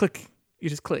 it's just click. You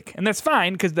just click, and that's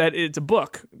fine because that it's a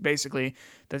book basically.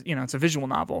 That, you know, it's a visual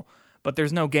novel, but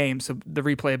there's no game, so the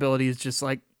replayability is just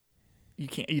like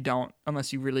you don't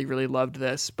unless you really really loved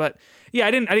this. But yeah,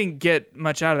 I didn't get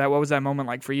much out of that. What was that moment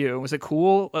like for you? Was it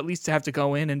cool at least to have to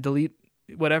go in and delete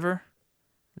whatever?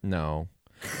 No.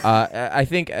 I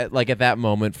think like at that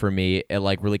moment for me, it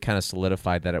like really kind of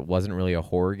solidified that it wasn't really a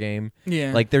horror game.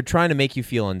 Yeah. Like they're trying to make you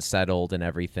feel unsettled and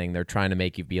everything. They're trying to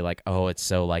make you be like, oh, it's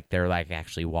so like they're like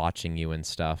actually watching you and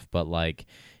stuff. But like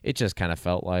it just kind of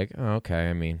felt like, oh, okay,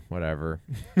 I mean, whatever.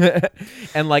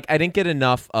 And like I didn't get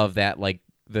enough of that like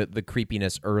the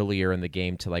creepiness earlier in the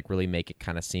game to like really make it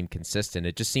kind of seem consistent.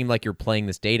 It just seemed like you're playing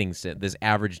this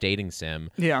average dating sim.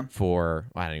 Yeah. For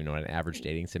I don't even know what an average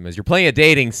dating sim is. You're playing a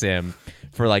dating sim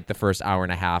for like the first hour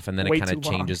and a half, and then it kind of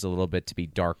changes a little bit to be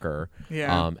darker.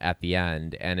 Yeah. At the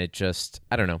end, and it just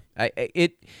I don't know.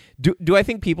 Do I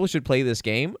think people should play this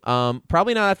game?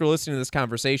 Probably not after listening to this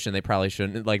conversation. They probably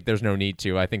shouldn't. Like, there's no need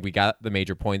to. I think we got the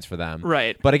major points for them.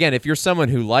 Right. But again, if you're someone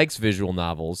who likes visual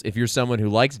novels, if you're someone who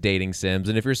likes dating sims,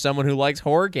 and if you're someone who likes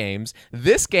horror games,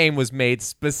 this game was made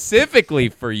specifically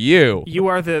for you. You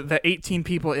are the 18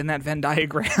 people in that Venn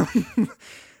diagram.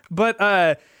 But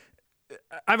I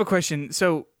have a question.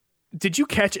 So, did you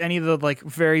catch any of the like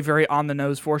very very on the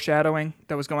nose foreshadowing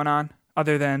that was going on?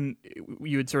 Other than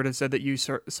you had sort of said that you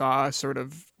saw sort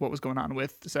of what was going on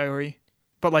with Sayori.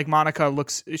 But like Monica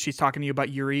she's talking to you about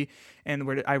Yuri,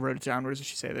 and I wrote it down. Where does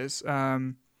she say this?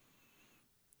 It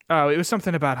was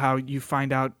something about how you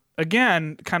find out,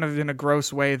 again, kind of in a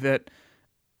gross way, that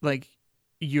like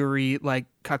Yuri like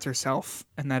cuts herself,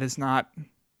 and that is not,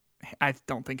 I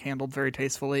don't think, handled very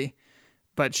tastefully.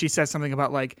 But she says something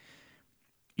about like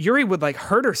Yuri would like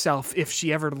hurt herself if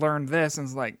she ever learned this, and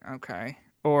it's like, okay.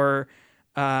 Or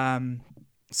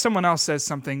someone else says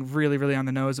something really, really on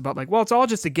the nose about like, well, it's all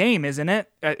just a game, isn't it?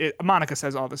 Monica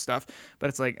says all this stuff, but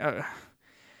it's like,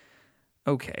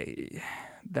 okay,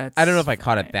 that's. I don't know if I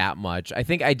caught it that much. I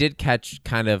think I did catch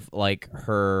kind of like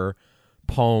her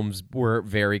poems were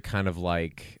very kind of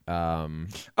like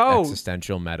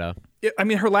existential meta. I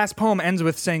mean, her last poem ends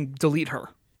with saying, "Delete her."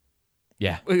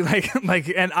 Yeah,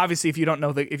 like, and obviously, if you don't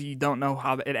know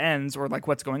how it ends or like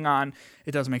what's going on,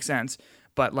 it doesn't make sense.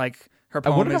 But like her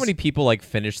poem, I wonder how many people like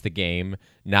finish the game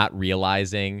not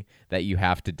realizing that you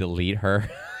have to delete her.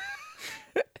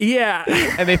 Yeah,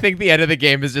 and they think the end of the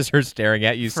game is just her staring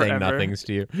at you, forever. saying nothings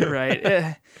to you.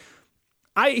 Right.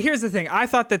 Here's the thing. I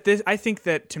think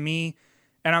that to me,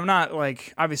 and I'm not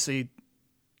like, obviously,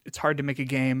 it's hard to make a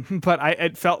game, but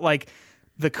it felt like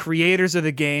the creators of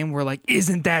the game were like,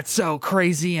 isn't that so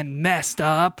crazy and messed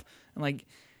up? I'm like,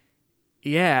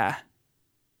 yeah.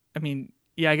 I mean,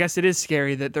 yeah, I guess it is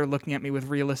scary that they're looking at me with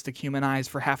realistic human eyes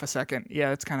for half a second.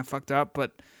 Yeah, it's kind of fucked up,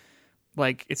 but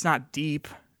like, it's not deep.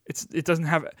 It doesn't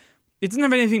have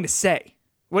anything to say.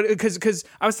 Because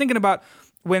I was thinking about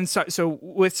with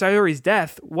Sayori's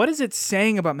death, what is it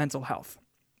saying about mental health?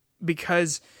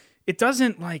 Because it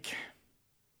doesn't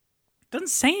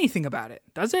say anything about it,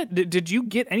 does it? Did you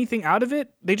get anything out of it?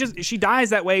 She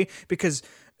dies that way because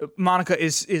Monica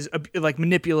is like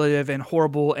manipulative and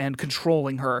horrible and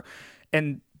controlling her,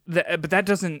 but that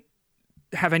doesn't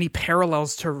have any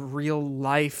parallels to real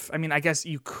life. I mean, I guess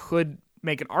you could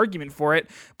make an argument for it,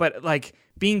 but like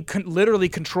being literally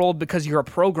controlled because you're a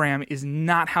program is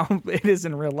not how it is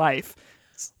in real life.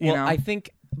 You know? I think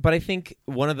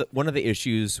one of the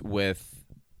issues with,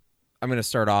 I'm going to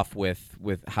start off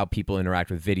with how people interact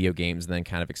with video games and then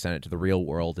kind of extend it to the real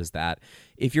world, is that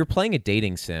if you're playing a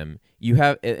dating sim, you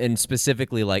have, and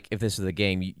specifically like if this is a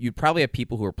game, you'd probably have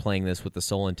people who are playing this with the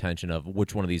sole intention of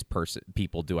which one of these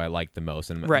people do I like the most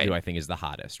and right. who I think is the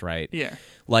hottest, right? Yeah.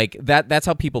 Like that's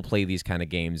how people play these kind of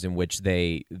games, in which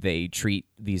they treat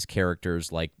these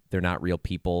characters like they're not real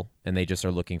people, and they just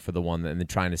are looking for the one and they're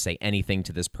trying to say anything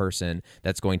to this person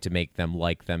that's going to make them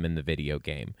like them in the video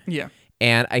game. Yeah.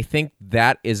 And I think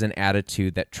that is an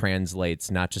attitude that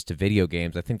translates not just to video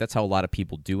games. I think that's how a lot of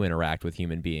people do interact with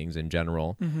human beings in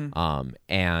general. Mm-hmm.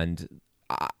 And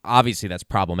obviously that's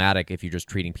problematic if you're just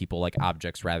treating people like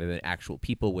objects rather than actual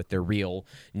people with their real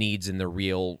needs and their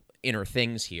real inner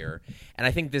things here. And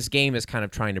I think this game is kind of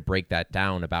trying to break that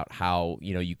down about how,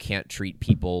 you can't treat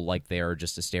people like they are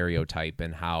just a stereotype,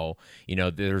 and how,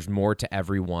 there's more to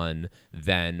everyone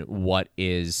than what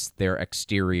is their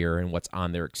exterior and what's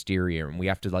on their exterior. And we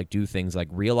have to like do things like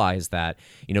realize that,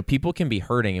 people can be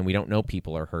hurting and we don't know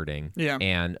people are hurting. Yeah.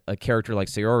 And a character like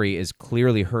Sayori is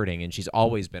clearly hurting, and she's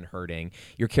always been hurting.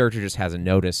 Your character just hasn't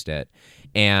noticed it.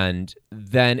 And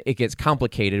then it gets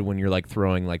complicated when you're like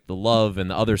throwing like the love and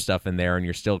the other stuff in there, and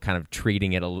you're still kind of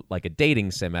treating it like a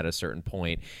dating sim at a certain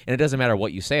point. And it doesn't matter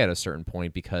what you say at a certain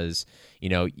point, because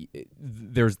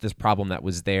there's this problem that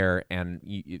was there and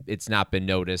it's not been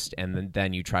noticed, and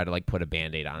then you try to like put a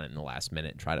Band-Aid on it in the last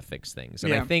minute and try to fix things.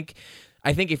 And yeah.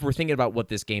 I think if we're thinking about what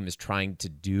this game is trying to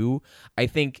do, I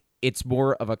think it's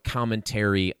more of a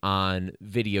commentary on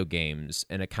video games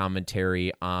and a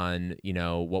commentary on,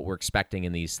 what we're expecting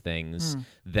in these things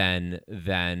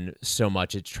than so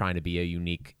much it's trying to be a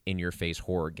unique in-your-face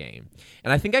horror game.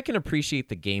 And I think I can appreciate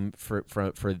the game for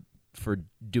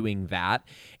doing that.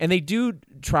 And they do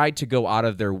try to go out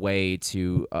of their way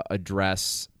to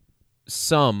address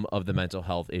some of the mental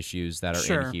health issues that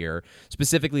are in here.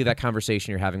 Specifically, that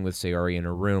conversation you're having with Sayori in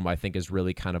a room, I think, is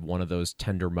really kind of one of those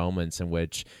tender moments in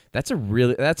which that's a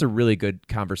really good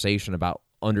conversation about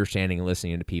understanding and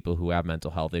listening to people who have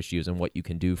mental health issues and what you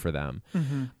can do for them.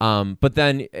 Mm-hmm. But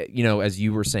then, as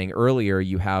you were saying earlier,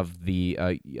 you have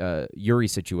the Yuri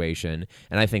situation,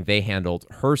 and I think they handled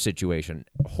her situation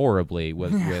horribly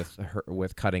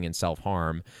with cutting and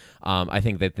self-harm. I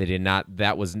think that they did not.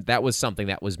 That was something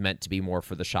that was meant to be more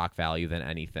for the shock value than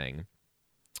anything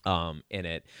in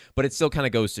it. But it still kind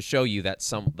of goes to show you that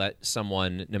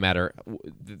someone, no matter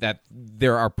that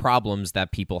there are problems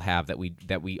that people have that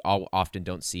we all often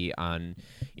don't see on,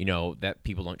 that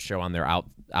people don't show on their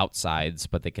outsides,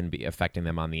 but they can be affecting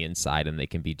them on the inside, and they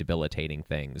can be debilitating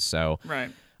things. So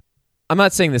right. I'm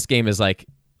not saying this game is like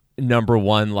number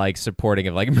one, like supporting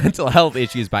of like mental health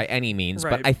issues by any means,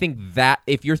 right. but I think that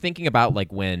if you're thinking about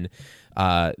like when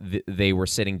they were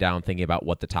sitting down thinking about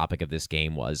what the topic of this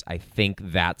game was. I think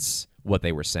that's what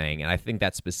they were saying, and I think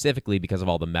that's specifically because of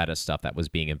all the meta stuff that was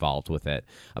being involved with it,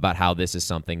 about how this is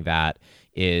something that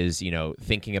is,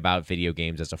 thinking about video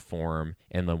games as a form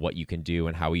and then what you can do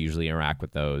and how we usually interact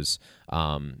with those,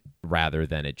 rather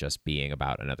than it just being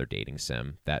about another dating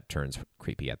sim that turns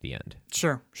creepy at the end.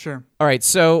 Sure. All right,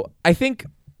 so I think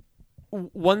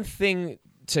one thing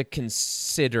to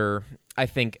consider, I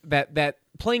think that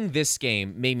playing this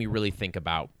game made me really think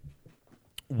about,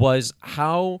 was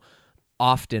how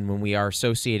often when we are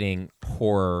associating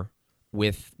horror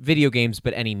with video games,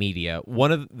 but any media,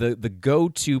 one of the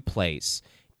go-to place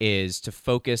is to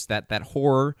focus that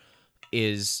horror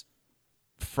is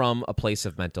from a place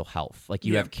of mental health. Like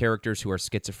you have characters who are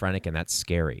schizophrenic, and that's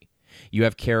scary. You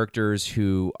have characters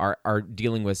who are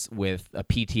dealing with a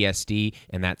PTSD,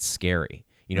 and that's scary.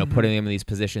 Putting them in these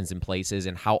positions and places,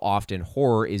 and how often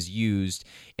horror is used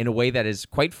in a way that is,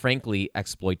 quite frankly,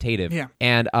 exploitative. Yeah.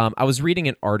 And I was reading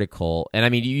an article, and I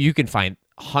mean, you can find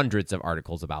hundreds of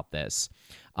articles about this,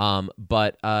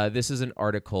 but this is an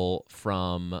article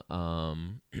from... let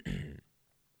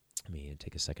me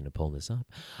take a second to pull this up.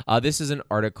 This is an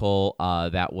article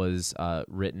that was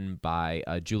written by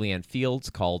Julianne Fields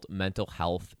called Mental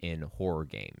Health in Horror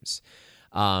Games.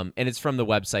 And it's from the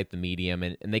website The Medium,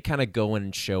 and they kind of go in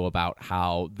and show about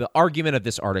how the argument of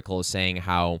this article is saying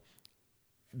how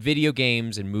video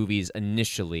games and movies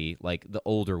initially, like the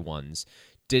older ones,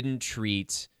 didn't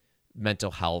treat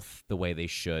mental health the way they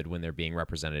should when they're being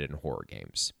represented in horror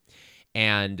games.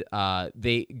 And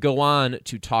they go on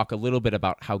to talk a little bit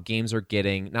about how games are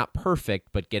getting, not perfect,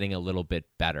 but getting a little bit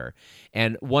better.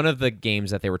 And one of the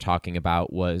games that they were talking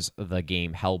about was the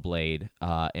game Hellblade,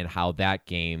 and how that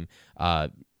game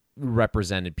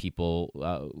represented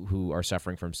people who are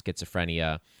suffering from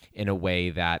schizophrenia in a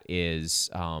way that is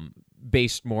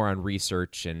based more on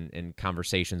research and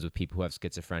conversations with people who have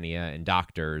schizophrenia and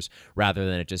doctors, rather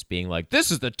than it just being like,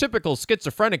 this is the typical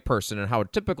schizophrenic person and how a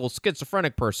typical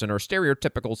schizophrenic person or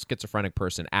stereotypical schizophrenic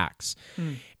person acts.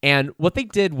 And what they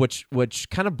did, which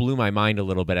kind of blew my mind a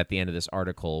little bit at the end of this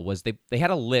article, was they had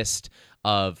a list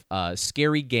of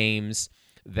scary games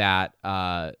that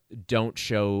don't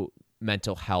show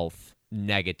mental health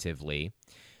negatively.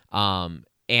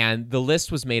 And the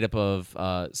list was made up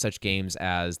of such games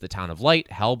as The Town of Light,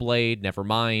 Hellblade,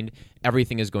 Nevermind,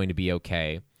 Everything is Going to Be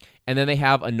Okay. And then they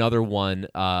have another one,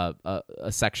 a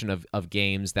section of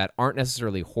games that aren't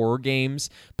necessarily horror games,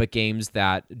 but games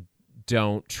that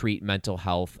don't treat mental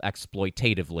health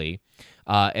exploitatively.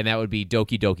 And that would be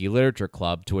Doki Doki Literature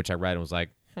Club, to which I read and was like,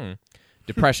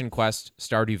 Depression Quest,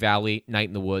 Stardew Valley, Night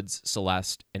in the Woods,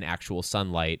 Celeste, and Actual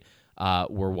Sunlight.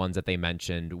 Were ones that they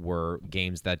mentioned were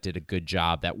games that did a good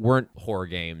job, that weren't horror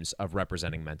games, of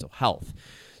representing mental health.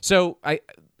 So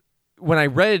when I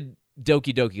read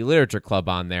Doki Doki Literature Club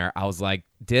on there, I was like,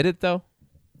 did it though?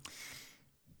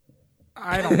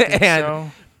 I don't think so.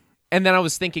 And then I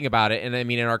was thinking about it, and I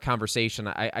mean, in our conversation,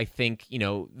 I think,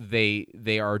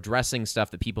 they are addressing stuff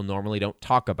that people normally don't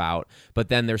talk about, but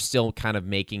then they're still kind of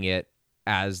making it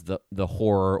as the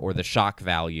horror or the shock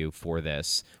value for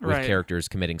this, with characters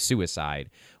committing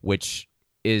suicide, which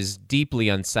is deeply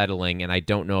unsettling, and I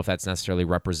don't know if that's necessarily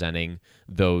representing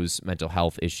those mental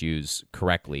health issues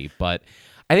correctly. But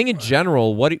I think in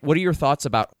general, what are your thoughts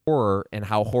about horror and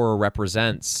how horror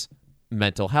represents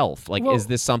mental health? Like, is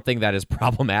this something that is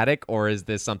problematic, or is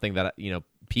this something that,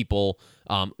 people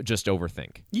just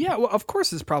overthink? Yeah, well, of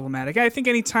course it's problematic. I think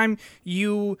anytime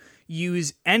you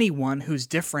use anyone who's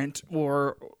different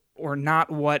or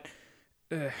not what...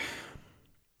 I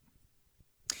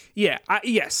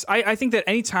think that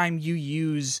anytime you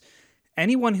use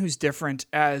anyone who's different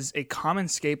as a common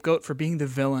scapegoat for being the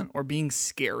villain or being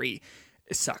scary,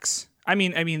 it sucks. I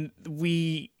mean,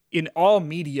 we, in all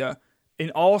media, in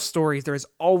all stories, there has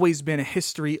always been a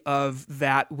history of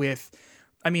that with...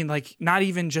 not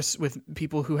even just with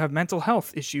people who have mental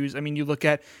health issues. I mean, you look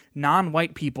at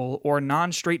non-white people or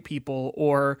non-straight people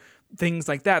or things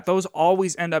like that. Those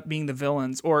always end up being the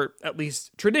villains, or at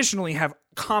least traditionally have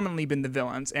commonly been the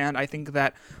villains. And I think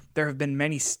that there have been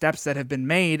many steps that have been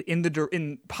made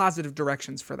in positive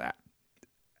directions for that.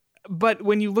 But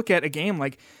when you look at a game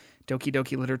like Doki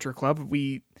Doki Literature Club,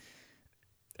 you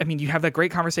have that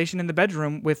great conversation in the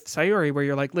bedroom with Sayuri where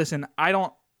you're like, listen,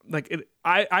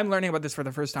 I'm learning about this for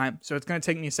the first time, so it's going to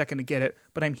take me a second to get it,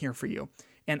 but I'm here for you.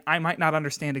 And I might not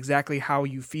understand exactly how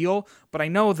you feel, but I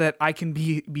know that I can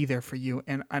be there for you,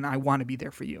 and I want to be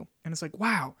there for you. And it's like,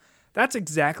 wow, that's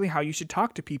exactly how you should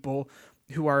talk to people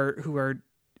who are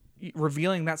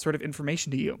revealing that sort of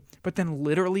information to you. But then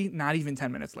literally not even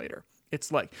 10 minutes later,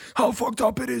 It's like, how fucked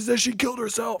up it is that she killed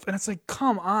herself. And it's like,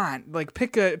 come on, like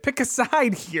pick a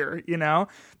side here, you know?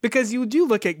 Because you do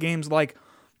look at games like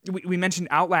we mentioned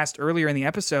Outlast earlier in the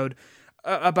episode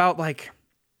about like,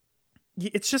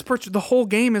 it's just the whole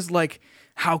game is like,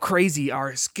 how crazy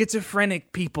are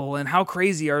schizophrenic people and how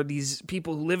crazy are these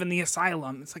people who live in the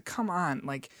asylum? It's like, come on,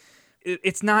 like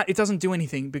it doesn't do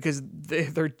anything because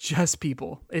they're just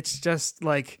people. It's just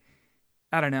like,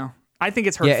 I don't know. I think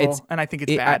it's hurtful and I think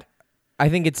it's bad. I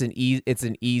think it's an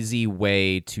easy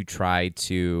way to try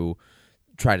to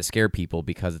scare people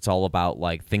because it's all about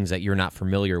like things that you're not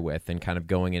familiar with and kind of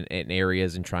going in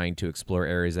areas and trying to explore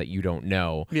areas that you don't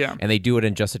know. Yeah. And they do it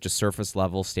in just such a surface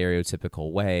level,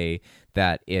 stereotypical way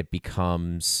that it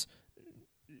becomes,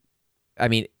 I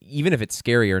mean, even if it's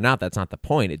scary or not, that's not the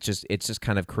point. It's just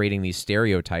kind of creating these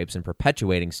stereotypes and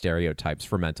perpetuating stereotypes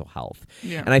for mental health.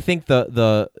 Yeah. And I think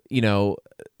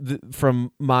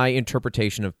from my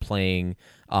interpretation of playing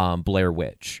Blair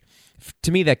Witch,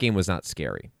 to me that game was not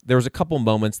scary. There was a couple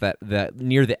moments that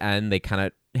near the end they kind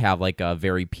of have like a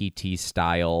very PT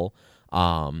style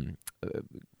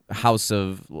House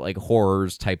of like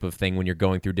horrors type of thing when you're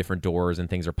going through different doors and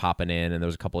things are popping in and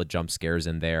there's a couple of jump scares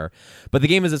in there. But the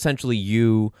game is essentially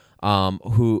you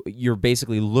who you're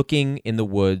basically looking in the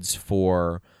woods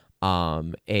for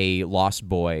a lost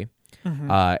boy.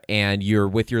 Mm-hmm. And you're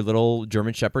with your little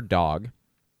German Shepherd dog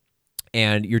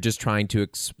and you're just trying to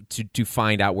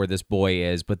find out where this boy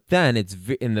is. But then it's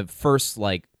in the first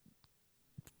like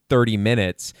 30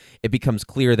 minutes, it becomes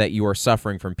clear that you are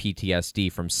suffering from PTSD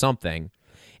from something.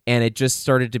 And it just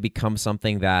started to become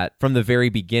something that, from the very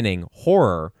beginning,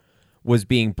 horror was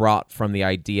being brought from the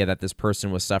idea that this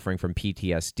person was suffering from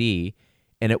PTSD,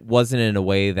 and it wasn't in a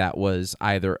way that was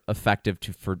either effective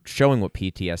for showing what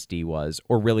PTSD was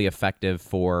or really effective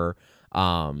for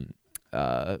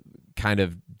kind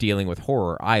of dealing with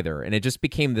horror either. And it just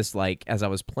became this, like, as I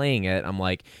was playing it, I'm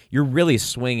like, you're really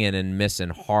swinging and missing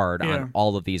hard on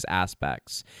all of these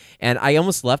aspects. And I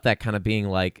almost left that kind of being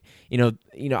like,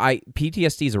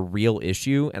 PTSD is a real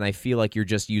issue, and I feel like you're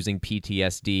just using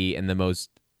PTSD in the most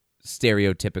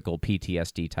stereotypical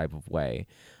PTSD type of way.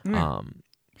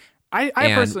 I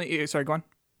personally, sorry, go on.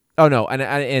 Oh no,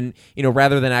 and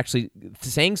rather than actually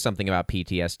saying something about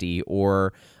PTSD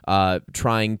or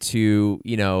trying to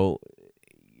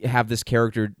have this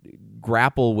character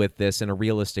grapple with this in a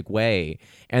realistic way,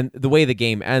 and the way the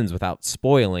game ends without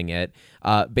spoiling it,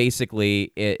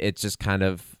 basically it's just kind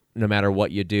of, no matter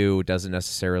what you do, doesn't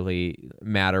necessarily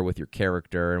matter with your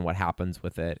character and what happens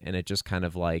with it, and it just kind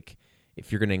of like,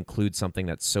 if you're going to include something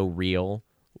that's so real,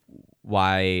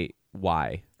 why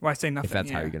say nothing? If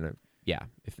that's how you're going to,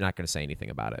 if you're not going to say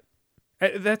anything about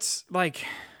it. That's like,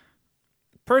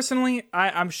 personally,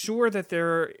 I'm sure that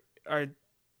there are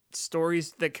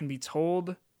stories that can be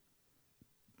told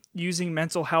using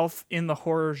mental health in the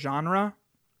horror genre,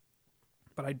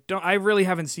 but I really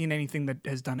haven't seen anything that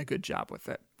has done a good job with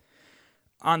it.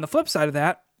 On the flip side of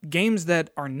that, games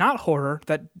that are not horror,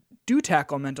 that do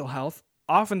tackle mental health,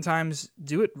 oftentimes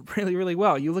do it really, really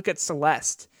well. You look at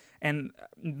Celeste, and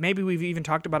maybe we've even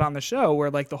talked about on the show where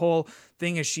like the whole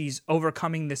thing is she's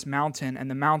overcoming this mountain,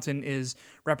 and the mountain is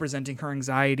representing her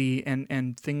anxiety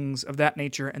and things of that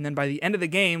nature. And then by the end of the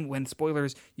game, when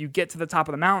spoilers, you get to the top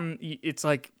of the mountain, it's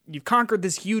like you've conquered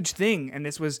this huge thing, and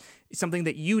this was something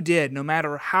that you did. No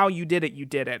matter how you did it, you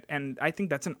did it. And I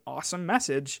think that's an awesome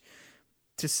message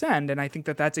to send, and I think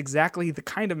that that's exactly the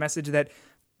kind of message that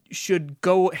should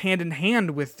go hand in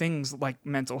hand with things like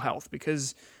mental health,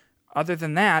 because other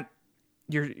than that,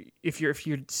 if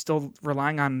you're still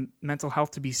relying on mental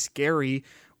health to be scary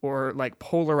or like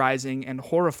polarizing and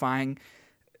horrifying,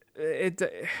 it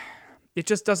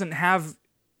just doesn't have.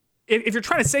 If you're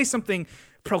trying to say something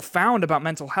profound about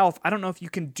mental health, I don't know if you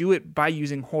can do it by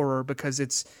using horror, because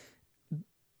it's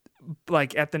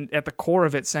like at the core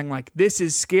of it saying like, this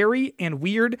is scary and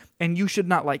weird and you should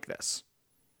not like this.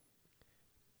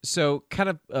 So kind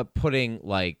of putting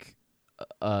like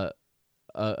a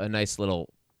nice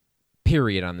little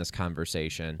period on this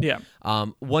conversation. Yeah.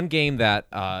 One game that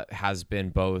has been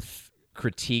both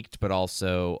critiqued but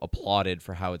also applauded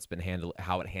for how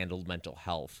it handled mental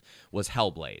health was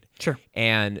Hellblade. Sure.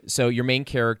 And so your main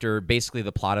character, basically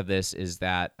the plot of this is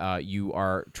that you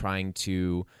are trying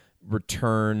to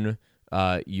return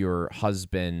your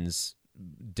husband's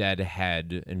dead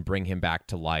head and bring him back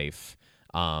to life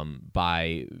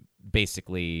by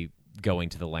basically going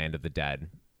to the land of the dead.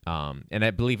 And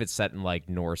I believe it's set in like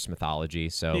Norse mythology,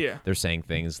 so they're saying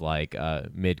things like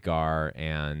Midgar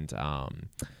and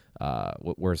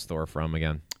where's Thor from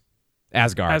again?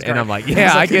 Asgard. And I'm like,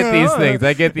 I get these things.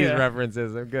 I get these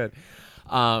references. I'm good.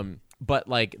 but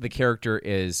like the character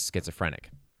is schizophrenic.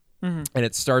 And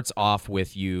it starts off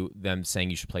with them saying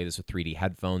you should play this with 3D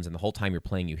headphones, and the whole time you're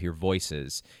playing, you hear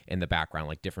voices in the background,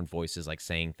 like different voices, like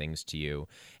saying things to you,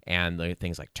 and like,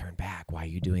 things like "turn back, why are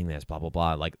you doing this?" Blah blah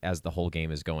blah. Like as the whole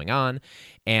game is going on,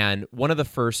 and one of the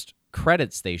first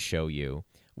credits they show you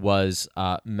was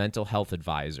mental health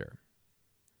advisor,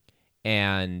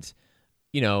 and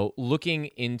looking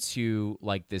into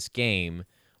like this game,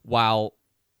 while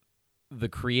the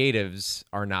creatives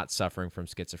are not suffering from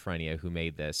schizophrenia who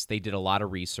made this, they did a lot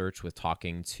of research with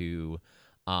talking to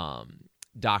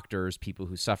doctors, people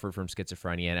who suffered from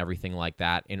schizophrenia and everything like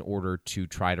that, in order to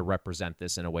try to represent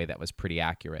this in a way that was pretty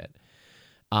accurate.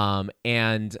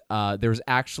 And there's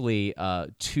actually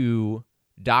 2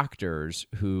 doctors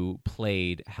who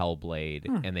played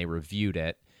Hellblade, and they reviewed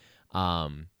it.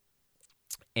 And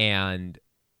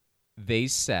they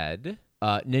said...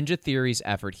 Ninja Theory's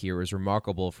effort here is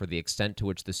remarkable for the extent to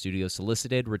which the studio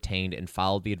solicited, retained, and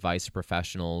followed the advice of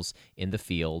professionals in the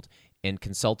field and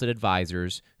consulted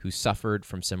advisors who suffered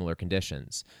from similar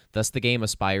conditions. Thus, the game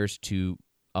aspires to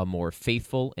a more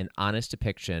faithful and honest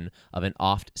depiction of an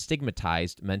oft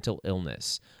stigmatized mental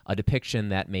illness, a depiction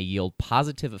that may yield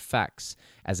positive effects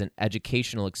as an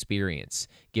educational experience,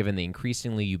 given the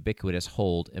increasingly ubiquitous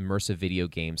hold immersive video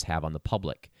games have on the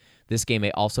public. This game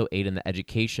may also aid in the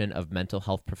education of mental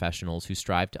health professionals who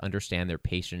strive to understand their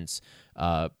patients'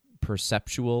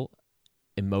 perceptual,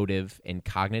 emotive, and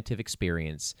cognitive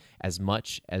experience as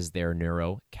much as their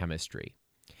neurochemistry.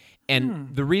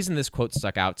 And the reason this quote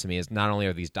stuck out to me is not only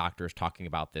are these doctors talking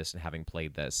about this and having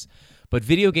played this, but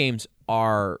video games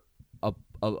are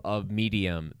a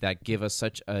medium that give us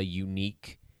such a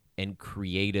unique and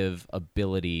creative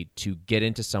ability to get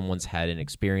into someone's head and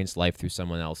experience life through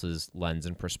someone else's lens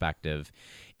and perspective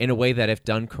in a way that, if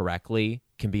done correctly,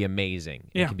 can be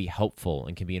amazing, and can be helpful,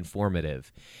 and can be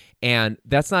informative. And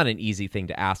that's not an easy thing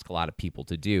to ask a lot of people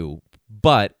to do,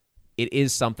 but it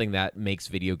is something that makes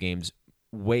video games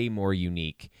way more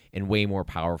unique and way more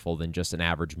powerful than just an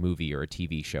average movie or a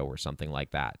TV show or something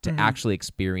like that, to actually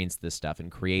experience this stuff and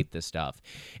create this stuff.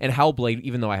 And Hellblade,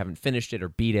 even though I haven't finished it or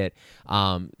beat it,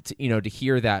 to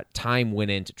hear that time went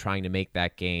into trying to make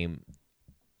that game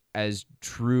as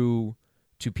true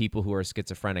to people who are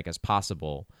schizophrenic as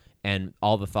possible, and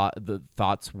all the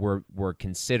thoughts were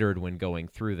considered when going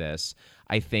through this.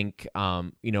 I think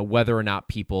whether or not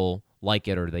people like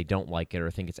it or they don't like it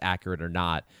or think it's accurate or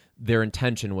not, their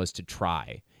intention was to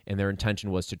try, and their intention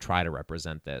was to try to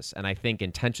represent this. And I think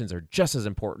intentions are just as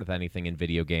important with anything in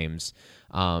video games.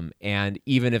 And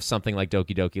even if something like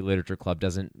Doki Doki Literature Club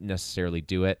doesn't necessarily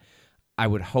do it, I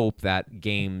would hope that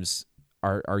games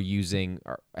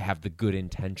have the good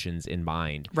intentions in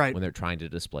mind when they're trying to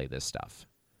display this stuff.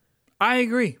 I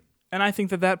agree. And I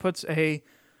think that puts a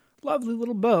lovely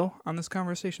little bow on this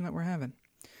conversation that we're having.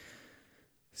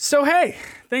 So, hey,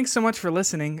 thanks so much for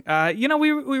listening.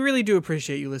 We really do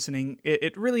appreciate you listening.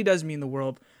 It really does mean the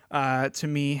world to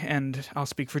me, and I'll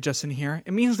speak for Justin here.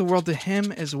 It means the world to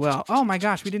him as well. Oh my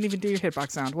gosh, we didn't even do your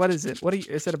hitbox sound. What is it?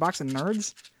 Is it a box of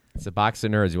nerds? It's a box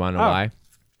of nerds. You want to know why?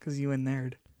 Because you a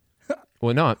nerd.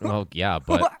 Well, no, well, yeah,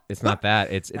 but it's not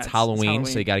that. It's Halloween,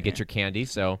 so you got to get your candy.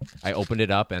 So I opened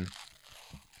it up and...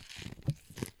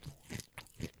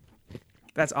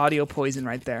 That's audio poison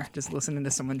right there. Just listening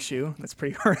to someone chew. That's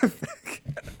pretty horrific.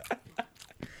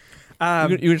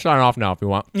 You can sign off now if you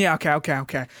want. Yeah,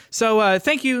 okay. So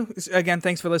thank you. Again,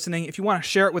 thanks for listening. If you want to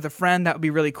share it with a friend, that would be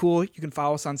really cool. You can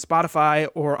follow us on Spotify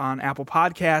or on Apple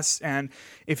Podcasts. And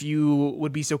if you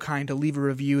would be so kind to leave a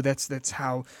review, that's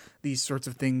how these sorts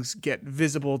of things get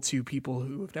visible to people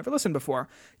who have never listened before.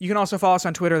 You can also follow us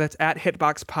on Twitter. That's at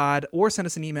HitboxPod, or send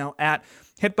us an email at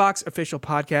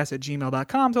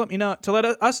hitboxofficialpodcast@gmail.com to let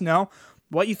us know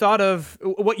what you thought of,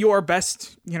 what your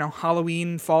best,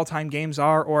 Halloween fall time games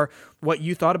are, or what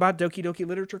you thought about Doki Doki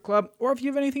Literature Club, or if you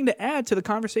have anything to add to the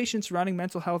conversation surrounding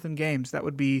mental health and games. That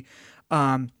would be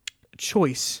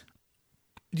choice.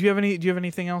 Do you have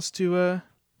anything else to?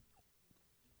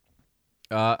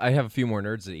 I have a few more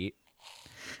nerds to eat.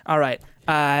 All right.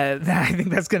 I think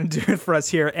that's going to do it for us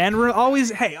here. And we're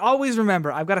always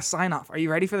remember, I've got to sign off. Are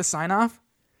you ready for the sign off?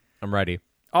 I'm ready.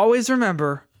 Always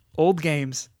remember, old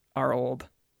games are old.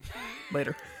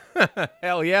 Later.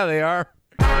 Hell yeah, they are.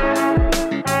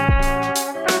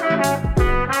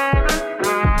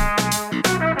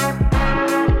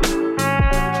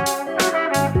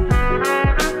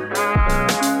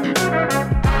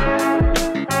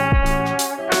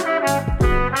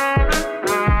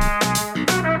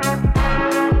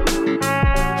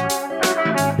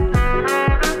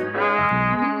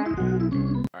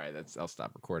 I'll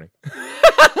stop recording.